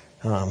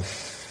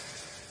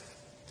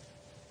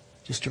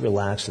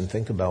relax and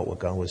think about what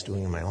God was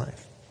doing in my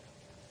life.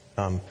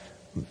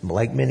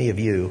 Like many of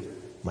you,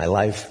 my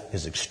life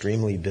is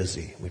extremely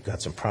busy. We've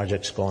got some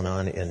projects going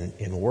on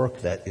in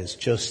work that is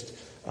just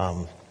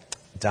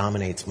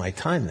dominates my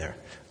time there.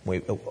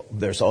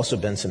 There's also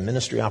been some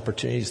ministry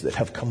opportunities that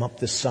have come up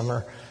this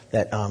summer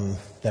that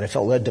I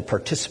felt led to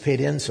participate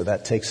in, so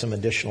that takes some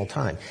additional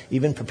time.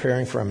 Even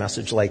preparing for a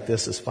message like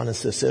this, as fun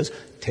as this is,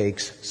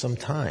 takes some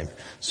time.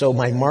 So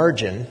my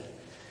margin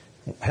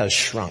has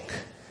shrunk.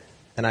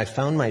 And I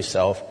found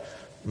myself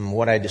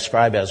what I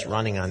describe as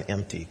running on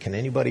empty. Can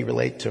anybody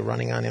relate to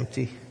running on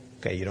empty?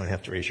 Okay, you don't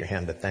have to raise your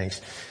hand, but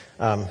thanks.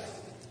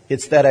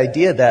 It's that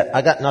idea that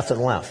I got nothing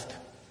left.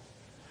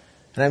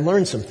 And I've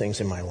learned some things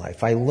in my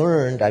life. I've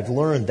learned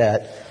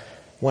that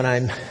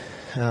when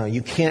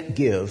you can't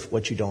give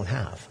what you don't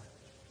have.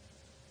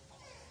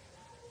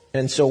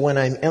 And so when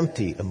I'm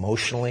empty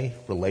emotionally,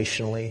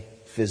 relationally,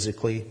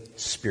 physically,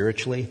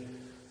 spiritually,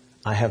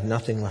 I have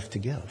nothing left to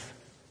give.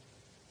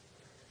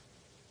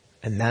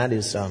 And that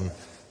is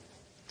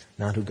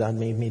not who God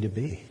made me to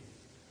be.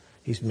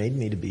 He's made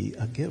me to be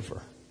a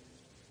giver.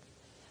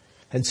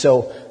 And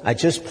so I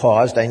just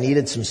paused. I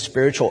needed some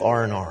spiritual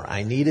R&R.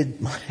 I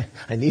needed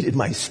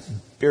my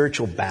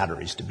spiritual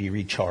batteries to be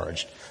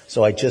recharged.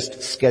 So I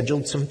just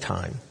scheduled some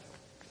time,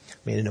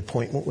 made an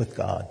appointment with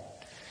God,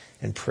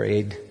 and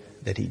prayed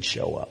that He'd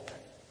show up.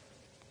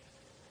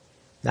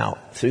 Now,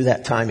 through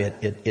that time,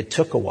 it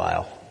took a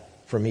while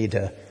for me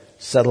to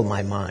settle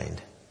my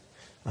mind.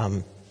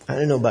 I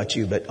don't know about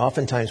you, but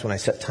oftentimes when I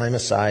set time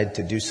aside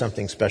to do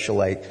something special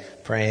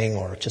like praying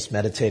or just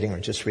meditating or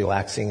just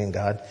relaxing in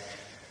God,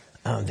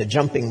 the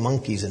jumping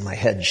monkeys in my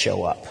head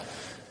show up.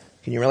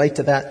 Can you relate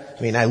to that?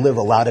 I mean, I live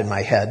a lot in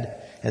my head.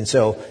 And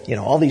so,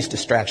 all these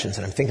distractions,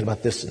 and I'm thinking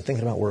about this and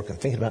thinking about work and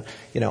thinking about,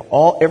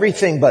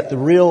 everything but the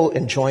real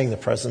enjoying the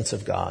presence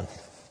of God.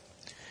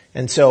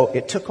 And so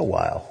it took a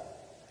while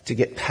to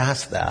get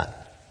past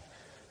that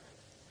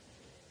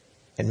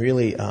and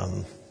really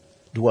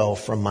dwell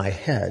from my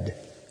head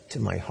to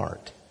my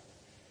heart,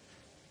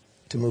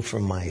 to move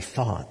from my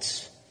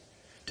thoughts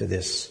to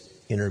this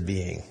inner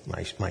being,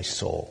 my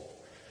soul.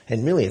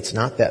 And really, it's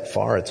not that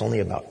far. It's only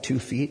about 2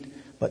 feet.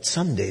 But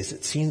some days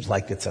it seems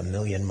like it's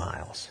 1,000,000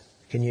 miles.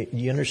 Can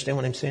you understand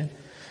what I'm saying?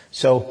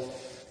 So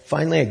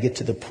finally I get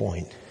to the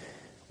point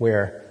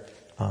where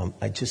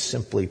I just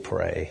simply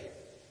pray,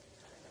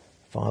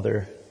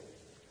 Father,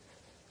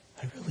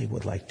 I really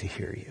would like to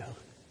hear you.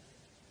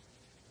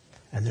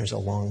 And there's a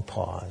long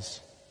pause.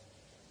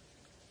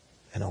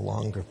 And a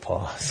longer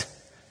pause.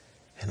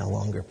 And a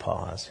longer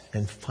pause.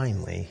 And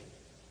finally,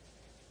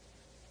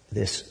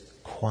 this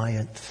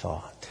quiet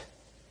thought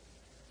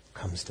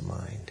comes to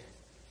mind.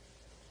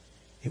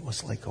 It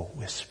was like a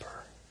whisper.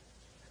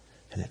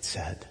 And it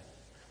said,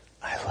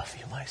 I love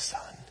you, my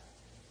son.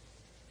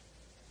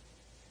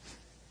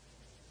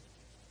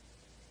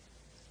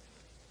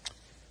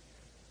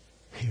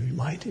 He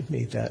reminded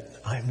me that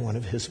I'm one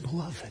of His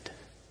beloved.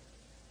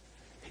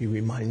 He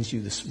reminds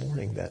you this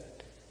morning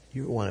that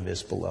you're one of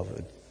His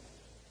beloved.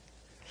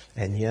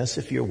 And yes,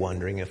 if you're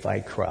wondering if I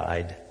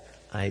cried,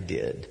 I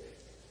did.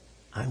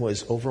 I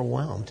was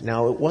overwhelmed.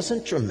 Now, it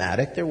wasn't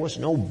dramatic. There was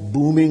no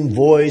booming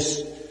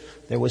voice.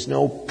 There was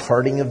no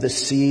parting of the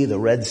sea. The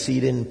Red Sea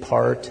didn't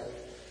part.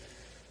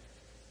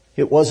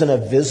 It wasn't a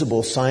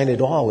visible sign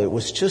at all. It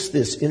was just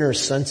this inner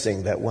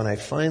sensing that when I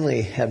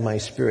finally had my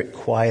spirit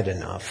quiet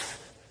enough,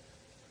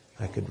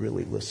 I could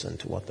really listen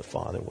to what the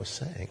Father was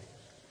saying.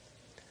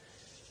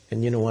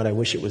 And you know what? I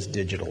wish it was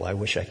digital. I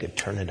wish I could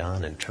turn it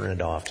on and turn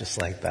it off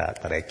just like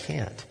that, but I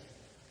can't.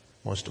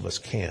 Most of us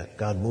can't.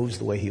 God moves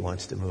the way He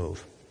wants to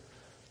move.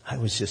 I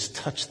was just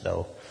touched,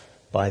 though,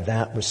 by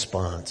that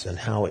response and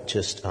how it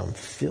just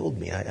filled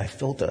me. I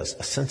felt a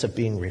sense of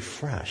being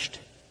refreshed,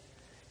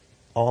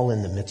 all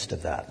in the midst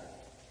of that.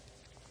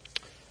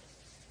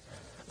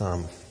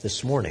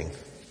 This morning,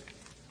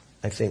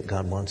 I think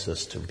God wants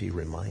us to be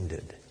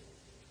reminded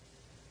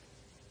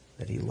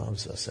that He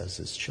loves us as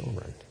His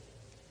children,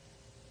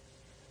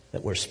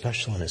 that we're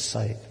special in His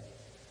sight.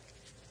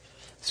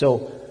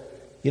 So,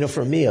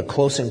 for me, a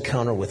close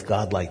encounter with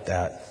God like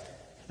that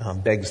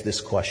begs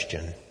this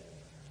question.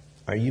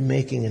 Are you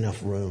making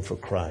enough room for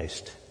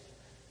Christ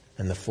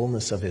and the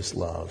fullness of His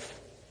love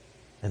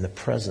and the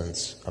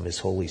presence of His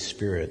Holy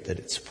Spirit that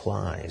it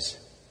supplies?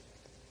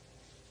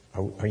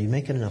 Are you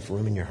making enough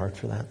room in your heart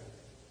for that?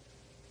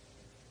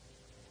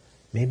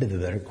 Maybe the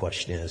better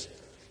question is,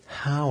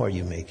 how are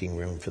you making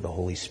room for the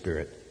Holy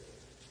Spirit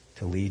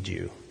to lead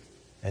you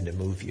and to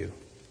move you?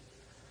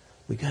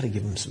 We got to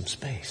give Him some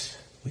space.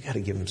 We got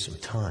to give Him some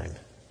time.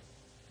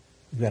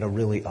 We've got to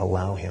really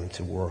allow Him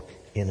to work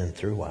in and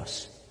through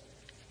us.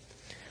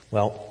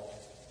 Well,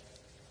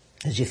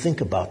 as you think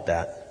about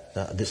that,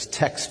 this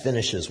text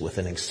finishes with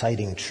an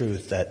exciting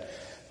truth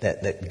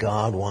that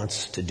God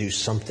wants to do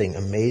something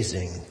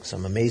amazing,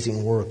 some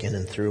amazing work in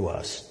and through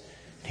us.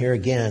 Here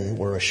again,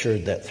 we're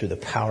assured that through the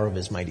power of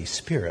His mighty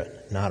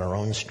Spirit, not our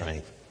own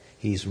strength,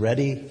 He's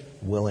ready,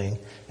 willing,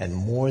 and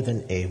more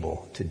than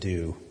able to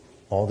do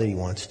all that He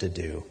wants to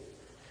do.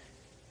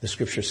 The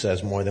Scripture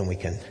says more than we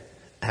can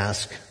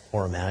ask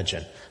or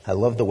imagine. I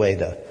love the way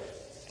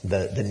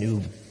the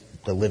New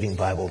The Living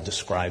Bible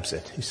describes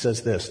it. He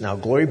says this, "Now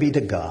glory be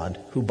to God,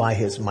 who by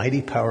his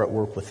mighty power at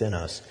work within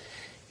us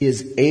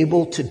is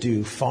able to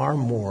do far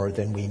more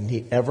than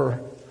we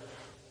ever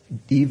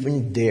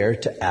even dare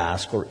to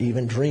ask or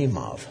even dream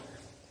of."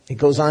 It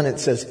goes on, it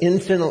says,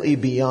 "infinitely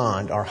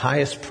beyond our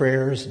highest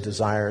prayers,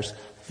 desires,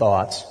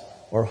 thoughts,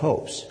 or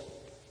hopes."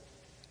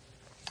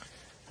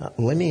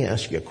 Let me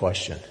ask you a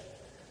question.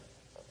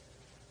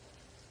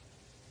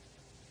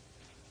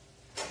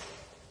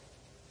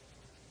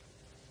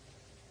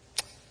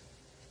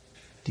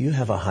 Do you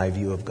have a high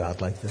view of God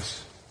like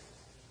this?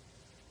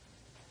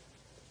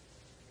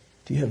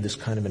 Do you have this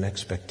kind of an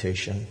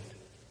expectation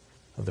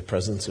of the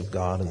presence of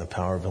God and the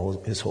power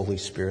of his Holy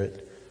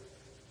Spirit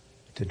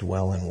to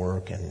dwell and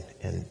work and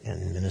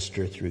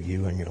minister through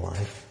you and your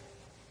life?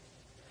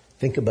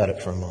 Think about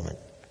it for a moment.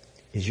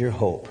 Is your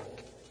hope,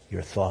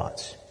 your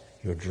thoughts,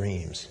 your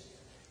dreams,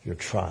 your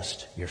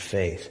trust, your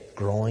faith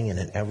growing in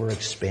an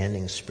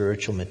ever-expanding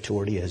spiritual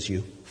maturity as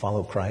you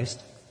follow Christ?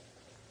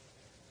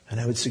 And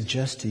I would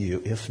suggest to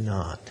you, if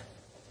not,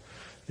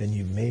 then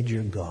you've made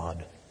your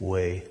God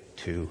way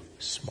too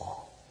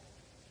small.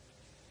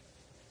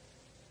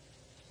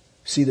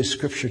 See, the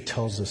scripture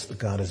tells us that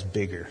God is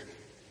bigger.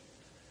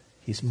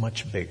 He's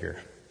much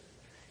bigger.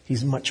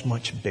 He's much,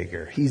 much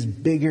bigger. He's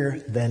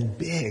bigger than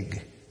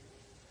big.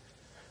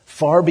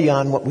 Far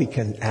beyond what we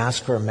can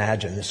ask or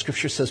imagine. The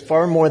scripture says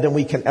far more than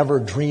we can ever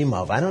dream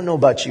of. I don't know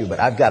about you, but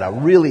I've got a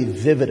really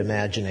vivid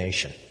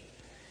imagination.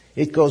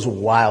 It goes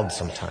wild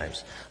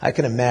sometimes. I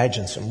can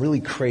imagine some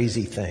really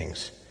crazy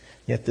things.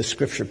 Yet the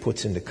scripture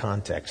puts into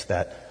context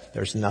that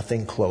there's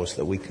nothing close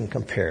that we can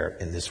compare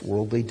in this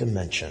worldly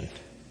dimension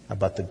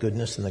about the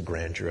goodness and the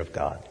grandeur of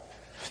God.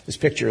 This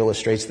picture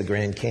illustrates the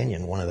Grand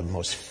Canyon, one of the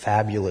most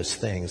fabulous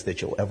things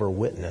that you'll ever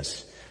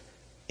witness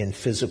in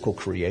physical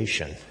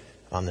creation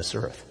on this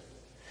earth.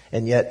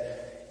 And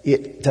yet,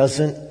 it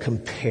doesn't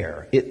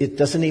compare. It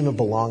doesn't even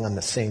belong on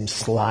the same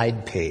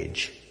slide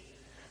page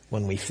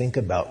when we think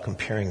about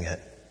comparing it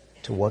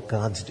to what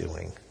God's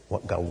doing,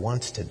 what God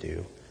wants to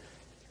do,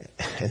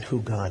 and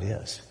who God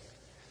is.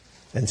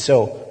 And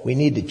so we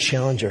need to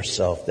challenge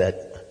ourselves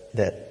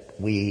that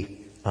we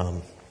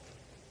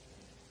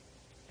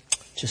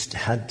just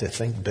had to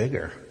think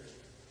bigger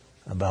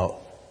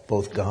about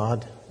both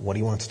God, what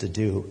he wants to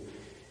do,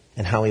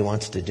 and how he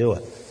wants to do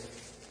it.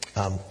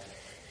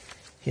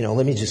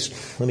 Let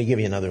me give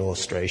you another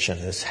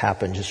illustration. This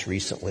happened just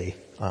recently.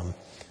 A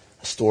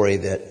story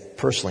that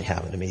personally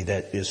happened to me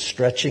that is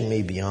stretching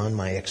me beyond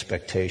my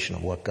expectation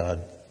of what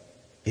God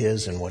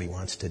is and what he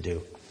wants to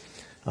do.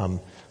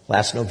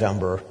 Last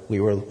November,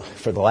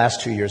 for the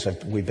last 2 years,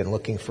 we've been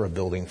looking for a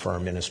building for our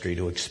ministry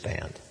to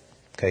expand.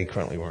 Okay,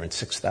 currently we're in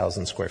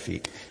 6,000 square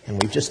feet,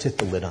 and we've just hit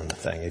the lid on the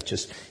thing.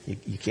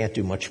 You can't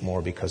do much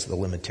more because of the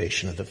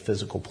limitation of the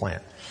physical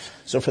plant.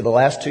 So for the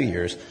last 2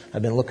 years,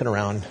 I've been looking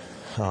around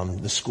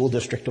the school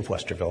district of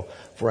Westerville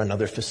for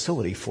another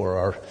facility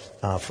for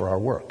our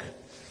work.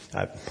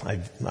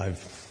 I've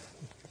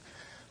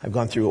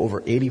gone through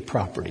over 80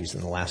 properties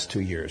in the last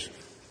 2 years.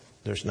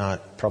 There's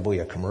not probably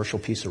a commercial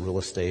piece of real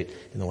estate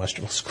in the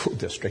Westerville School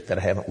District that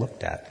I haven't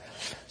looked at.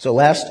 So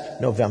last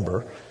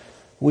November,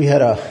 we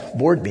had a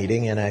board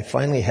meeting, and I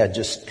finally had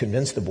just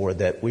convinced the board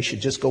that we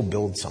should just go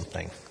build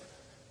something.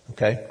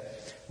 Okay?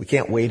 We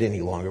can't wait any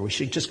longer. We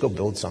should just go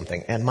build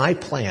something. And my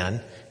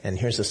plan, and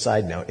here's a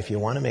side note, if you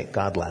want to make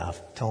God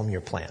laugh, tell him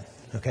your plan.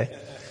 Okay?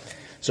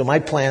 So my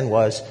plan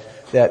was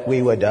that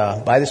we would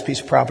buy this piece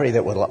of property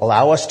that would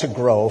allow us to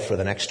grow for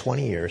the next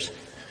 20 years,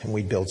 and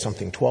we'd build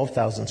something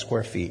 12,000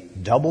 square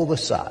feet, double the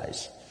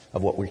size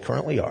of what we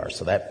currently are.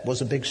 So that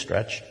was a big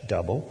stretch,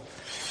 double.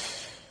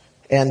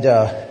 And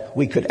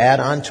we could add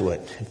on to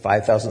it in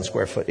 5,000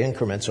 square foot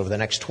increments over the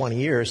next 20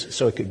 years,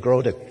 so it could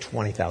grow to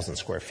 20,000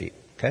 square feet.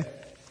 Okay?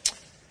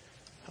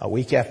 A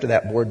week after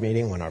that board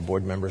meeting, when our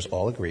board members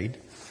all agreed,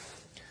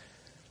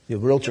 the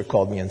realtor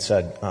called me and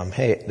said,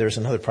 hey, there's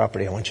another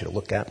property I want you to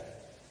look at.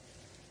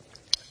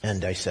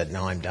 And I said,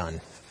 no, I'm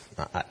done.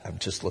 I've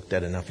just looked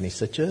at enough. And he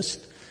said,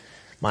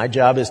 my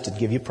job is to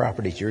give you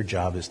properties. Your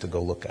job is to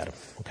go look at them.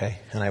 Okay?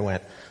 And I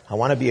went, I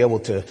want to be able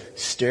to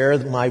stare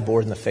my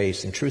board in the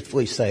face and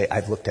truthfully say,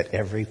 I've looked at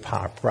every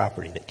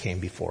property that came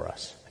before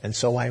us. And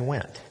so I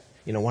went.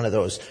 You know, one of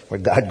those where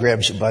God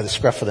grabs you by the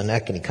scruff of the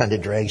neck and he kind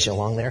of drags you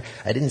along there.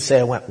 I didn't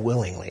say I went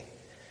willingly.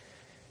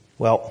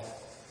 Well,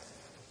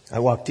 I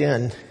walked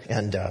in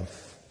and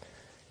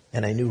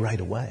I knew right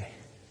away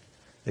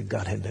that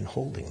God had been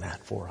holding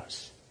that for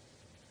us.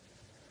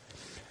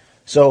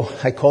 So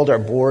I called our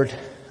board,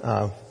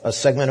 a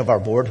segment of our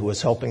board who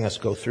was helping us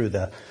go through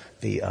the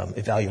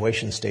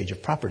evaluation stage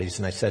of properties,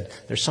 and I said,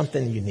 there's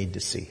something you need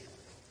to see.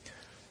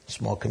 A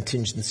small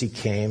contingency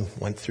came,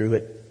 went through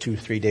it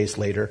 2-3 days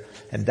later,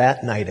 and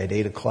that night at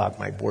 8 o'clock,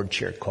 my board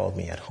chair called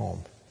me at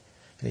home.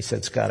 And he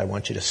said, Scott, I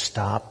want you to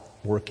stop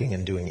working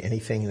and doing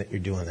anything that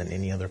you're doing on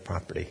any other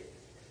property.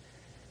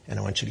 And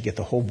I want you to get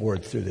the whole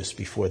board through this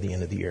before the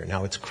end of the year.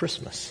 Now it's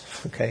Christmas,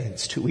 okay?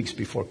 It's 2 weeks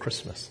before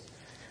Christmas.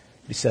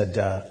 He said,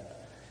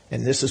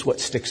 and this is what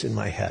sticks in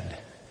my head.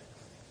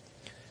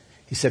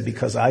 He said,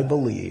 because I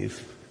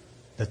believe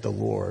that the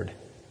Lord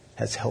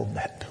has held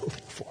that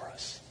building for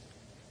us.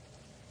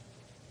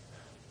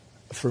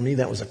 For me,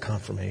 that was a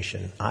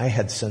confirmation. I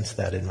had sensed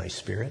that in my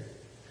spirit,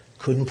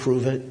 couldn't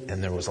prove it,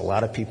 and there was a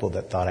lot of people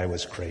that thought I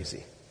was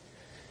crazy.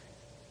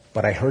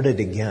 But I heard it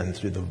again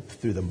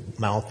through the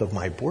mouth of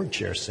my board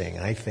chair saying,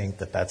 I think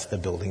that that's the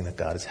building that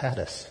God has had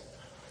us.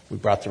 We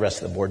brought the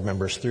rest of the board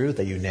members through.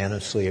 They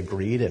unanimously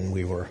agreed, and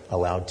we were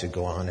allowed to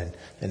go on and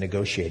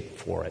negotiate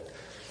for it.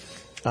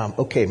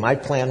 Okay, my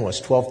plan was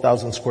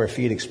 12,000 square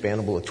feet,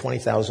 expandable to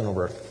 20,000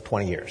 over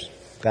 20 years.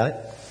 Got it?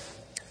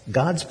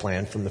 God's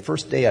plan from the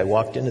first day I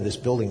walked into this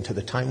building to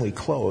the time we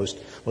closed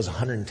was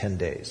 110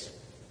 days.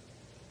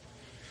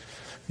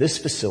 This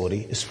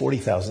facility is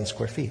 40,000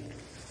 square feet.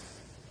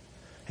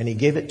 And he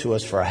gave it to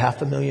us for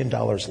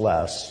 $500,000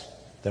 less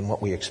than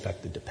what we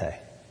expected to pay.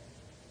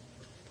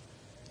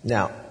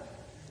 Now,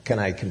 can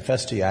I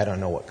confess to you, I don't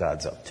know what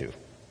God's up to,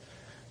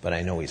 but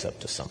I know he's up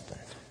to something.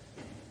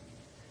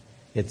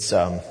 It's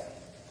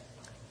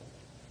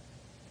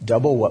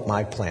double what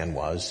my plan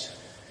was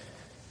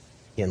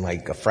in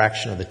like a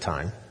fraction of the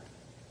time.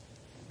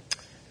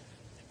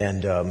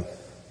 And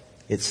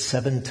it's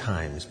 7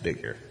 times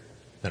bigger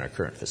than our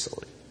current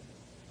facility.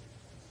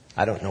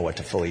 I don't know what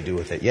to fully do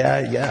with it. Yeah,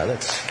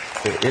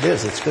 it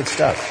is. It's good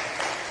stuff.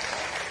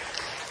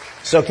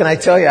 So can I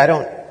tell you, I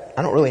don't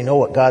really know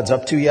what God's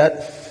up to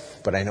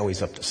yet, but I know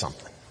he's up to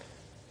something.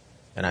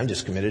 And I'm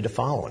just committed to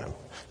following him.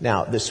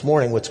 Now, this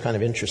morning, what's kind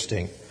of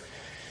interesting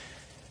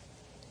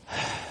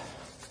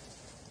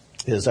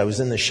is I was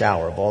in the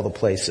shower of all the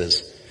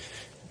places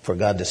for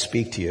God to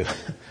speak to you.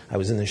 I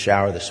was in the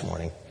shower this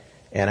morning,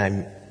 and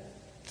I'm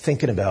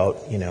thinking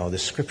about, the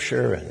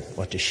scripture and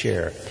what to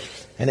share.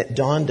 And it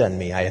dawned on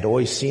me, I had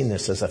always seen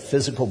this as a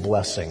physical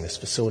blessing, this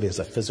facility as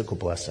a physical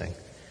blessing.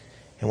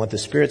 And what the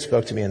Spirit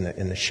spoke to me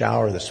in the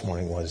shower this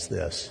morning was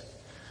this,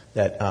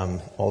 that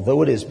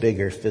although it is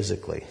bigger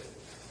physically,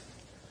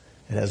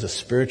 it has a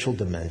spiritual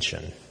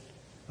dimension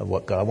of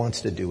what God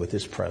wants to do with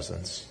his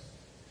presence,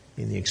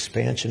 in the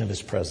expansion of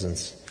his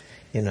presence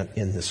in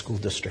the school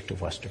district of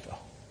Westerville.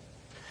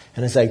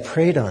 And as I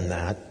prayed on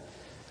that,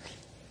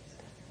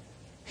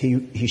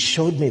 he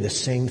showed me the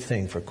same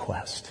thing for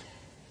Quest.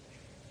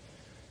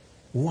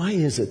 Why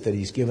is it that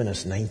he's given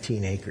us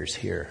 19 acres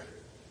here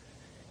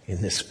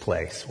in this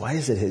place? Why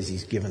is it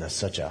he's given us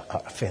such a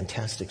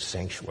fantastic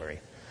sanctuary?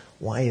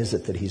 Why is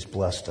it that he's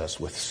blessed us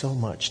with so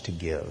much to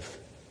give?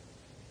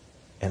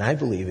 And I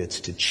believe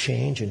it's to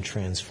change and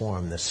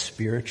transform the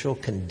spiritual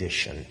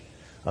condition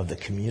of the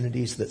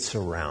communities that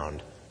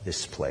surround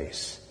this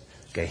place.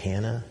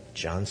 Gahanna,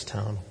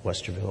 Johnstown,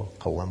 Westerville,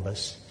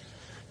 Columbus,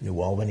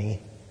 New Albany,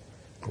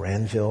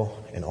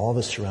 Granville, and all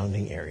the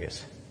surrounding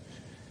areas.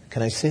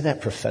 Can I say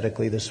that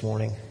prophetically this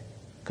morning?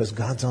 Because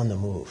God's on the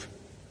move.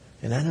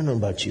 And I don't know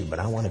about you, but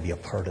I want to be a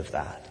part of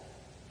that.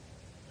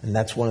 And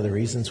that's one of the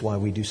reasons why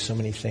we do so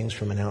many things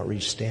from an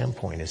outreach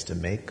standpoint, is to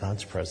make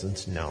God's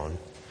presence known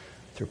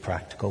through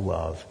practical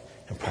love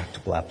and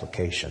practical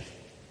application.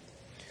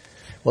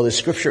 Well, the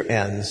scripture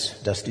ends.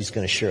 Dusty's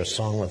going to share a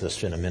song with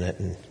us in a minute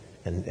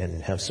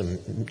and have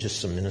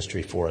some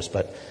ministry for us.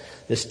 But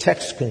this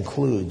text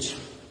concludes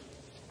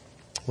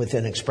with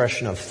an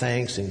expression of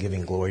thanks and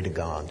giving glory to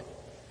God.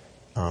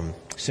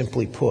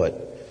 Simply put,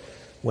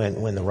 when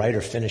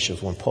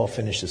Paul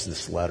finishes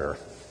this letter,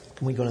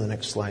 can we go to the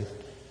next slide?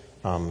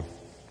 God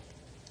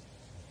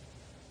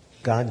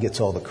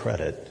gets all the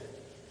credit,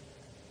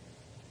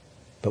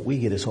 but we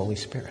get his Holy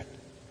Spirit.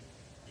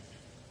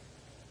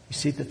 You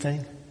see the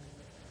thing?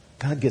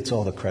 God gets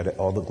all the credit,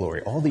 all the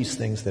glory, all these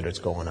things that is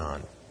going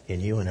on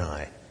in you and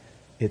I.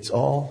 It's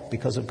all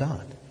because of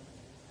God.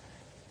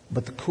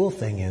 But the cool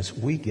thing is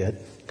we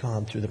get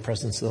God through the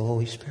presence of the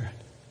Holy Spirit.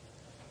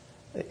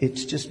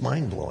 It's just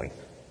mind-blowing.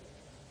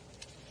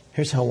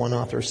 Here's how one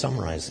author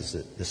summarizes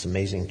it, this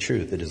amazing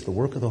truth. It is the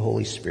work of the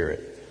Holy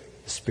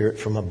Spirit, the Spirit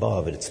from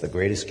above. It's the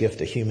greatest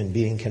gift a human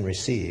being can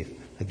receive,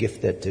 a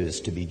gift that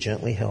is to be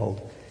gently held,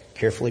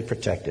 carefully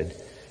protected,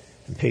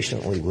 and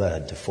patiently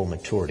led to full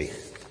maturity.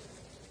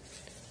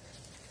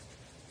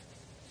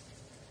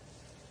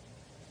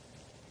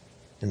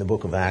 In the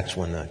book of Acts,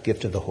 when the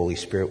gift of the Holy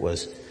Spirit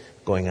was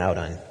going out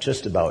on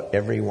just about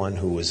everyone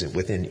who was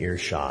within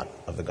earshot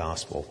of the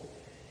gospel,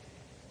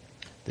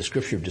 the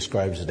scripture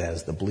describes it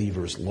as the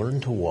believers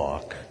learn to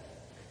walk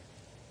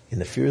in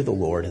the fear of the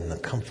Lord and the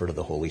comfort of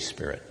the Holy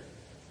Spirit.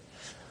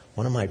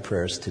 One of my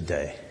prayers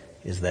today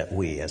is that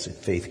we, as a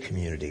faith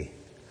community,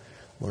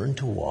 learn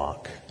to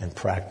walk and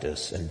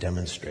practice and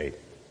demonstrate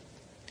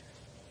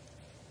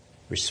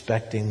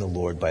respecting the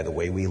Lord by the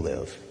way we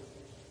live,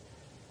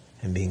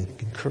 and being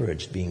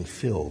encouraged, being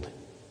filled,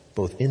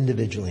 both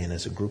individually and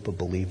as a group of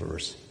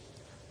believers,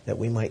 that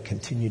we might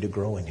continue to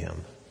grow in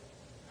him,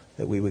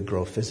 that we would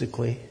grow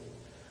physically,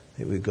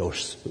 that we would grow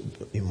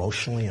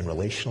emotionally and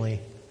relationally,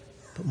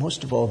 but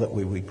most of all that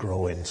we would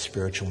grow in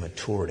spiritual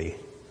maturity,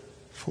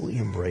 fully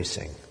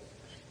embracing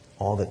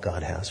all that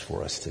God has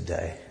for us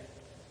today.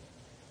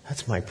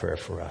 That's my prayer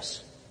for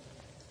us.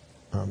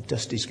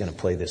 Dusty's going to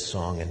play this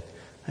song, and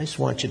I just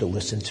want you to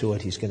listen to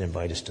it. He's going to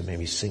invite us to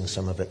maybe sing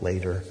some of it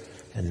later,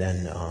 and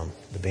then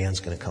the band's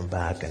going to come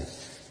back and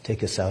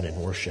take us out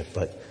in worship.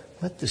 But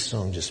let this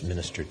song just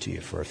minister to you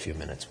for a few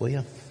minutes, will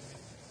you?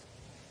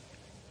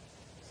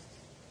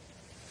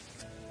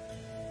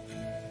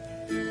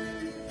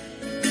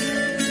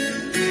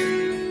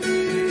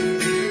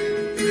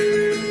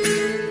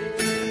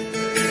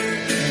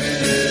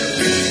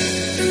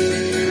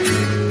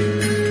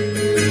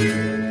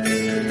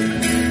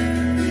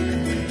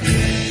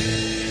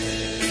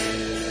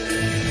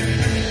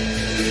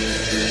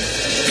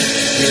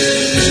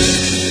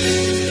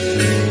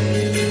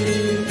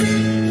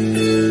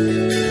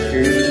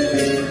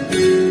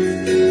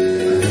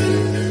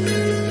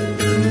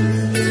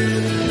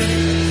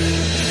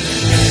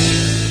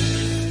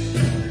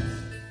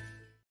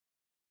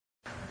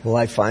 Well,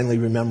 I finally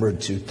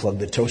remembered to plug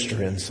the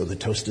toaster in, so the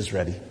toast is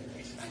ready.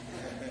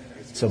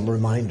 It's a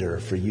reminder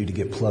for you to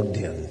get plugged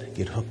in,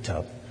 get hooked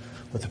up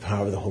with the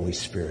power of the Holy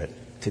Spirit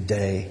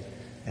today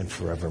and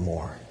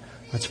forevermore.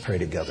 Let's pray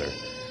together.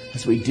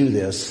 As we do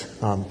this,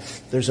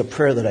 there's a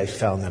prayer that I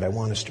found that I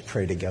want us to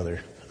pray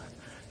together.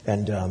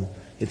 And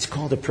it's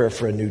called a prayer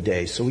for a new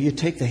day. So will you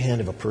take the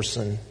hand of a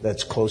person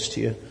that's close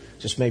to you,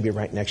 just maybe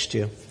right next to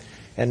you,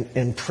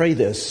 and pray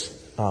this.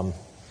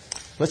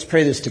 Let's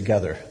pray this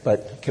together,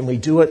 but can we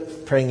do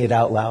it praying it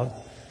out loud?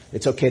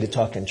 It's okay to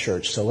talk in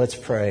church, so let's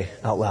pray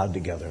out loud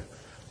together.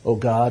 Oh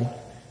God,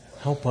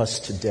 help us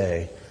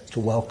today to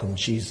welcome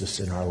Jesus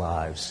in our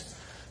lives.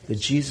 The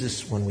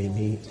Jesus when we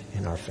meet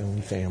in our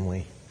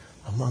family,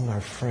 among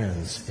our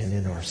friends, and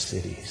in our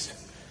cities.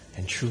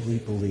 And truly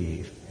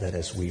believe that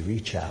as we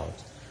reach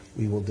out,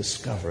 we will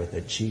discover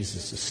that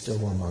Jesus is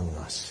still among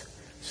us,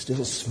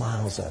 still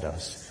smiles at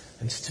us,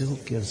 and still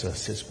gives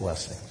us his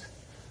blessings.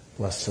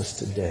 Bless us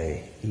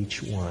today,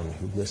 each one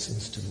who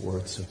listens to the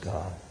words of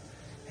God,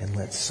 and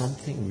let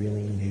something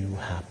really new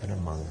happen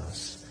among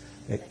us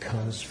that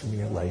comes from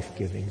your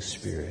life-giving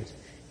Spirit.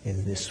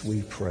 In this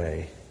we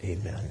pray,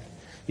 amen.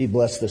 Be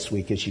blessed this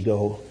week as you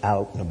go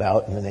out and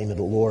about in the name of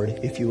the Lord.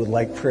 If you would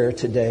like prayer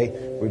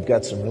today, we've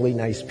got some really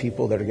nice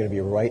people that are going to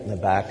be right in the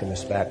back, in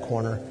this back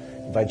corner.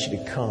 I invite you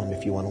to come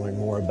if you want to learn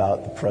more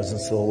about the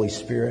presence of the Holy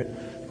Spirit,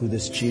 who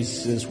this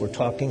Jesus is we're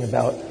talking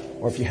about,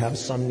 or if you have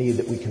some need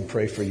that we can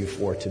pray for you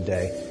for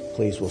today,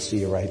 please, we'll see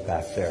you right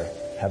back there.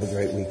 Have a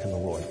great week in the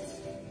Lord.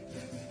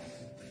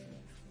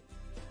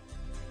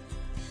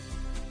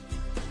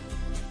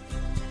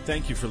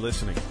 Thank you for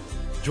listening.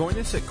 Join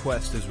us at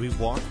Quest as we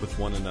walk with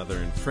one another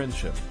in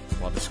friendship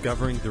while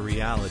discovering the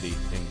reality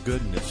and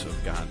goodness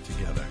of God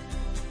together.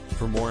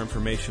 For more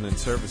information and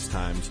service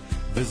times,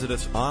 visit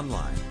us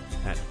online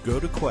at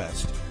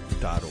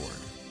gotoquest.org.